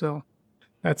wealth. So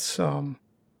that's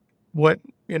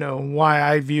why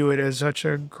I view it as such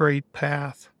a great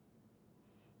path.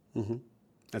 Mm-hmm.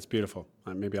 That's beautiful.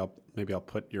 Maybe I'll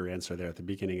put your answer there at the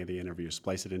beginning of the interview.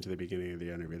 Splice it into the beginning of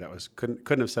the interview. That was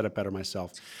couldn't have said it better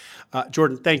myself.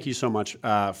 Jordan, thank you so much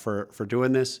for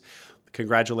doing this.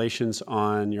 Congratulations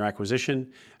on your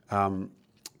acquisition.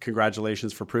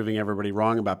 Congratulations for proving everybody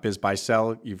wrong about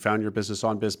BizBuySell. You found your business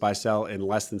on BizBuySell in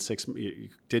less than 6 months. You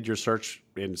did your search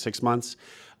in 6 months.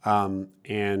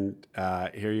 And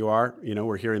here you are.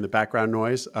 We're hearing the background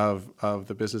noise of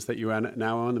the business that you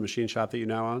now own, the machine shop that you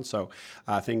now own. So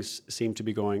things seem to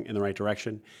be going in the right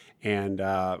direction. And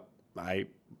I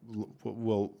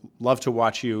will love to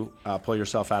watch you pull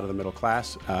yourself out of the middle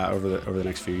class over the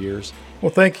next few years.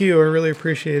 Well, thank you. I really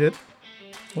appreciate it.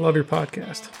 I love your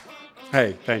podcast.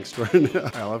 Hey, thanks, Jordan.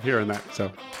 I love hearing that.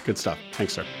 So good stuff.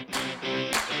 Thanks, sir.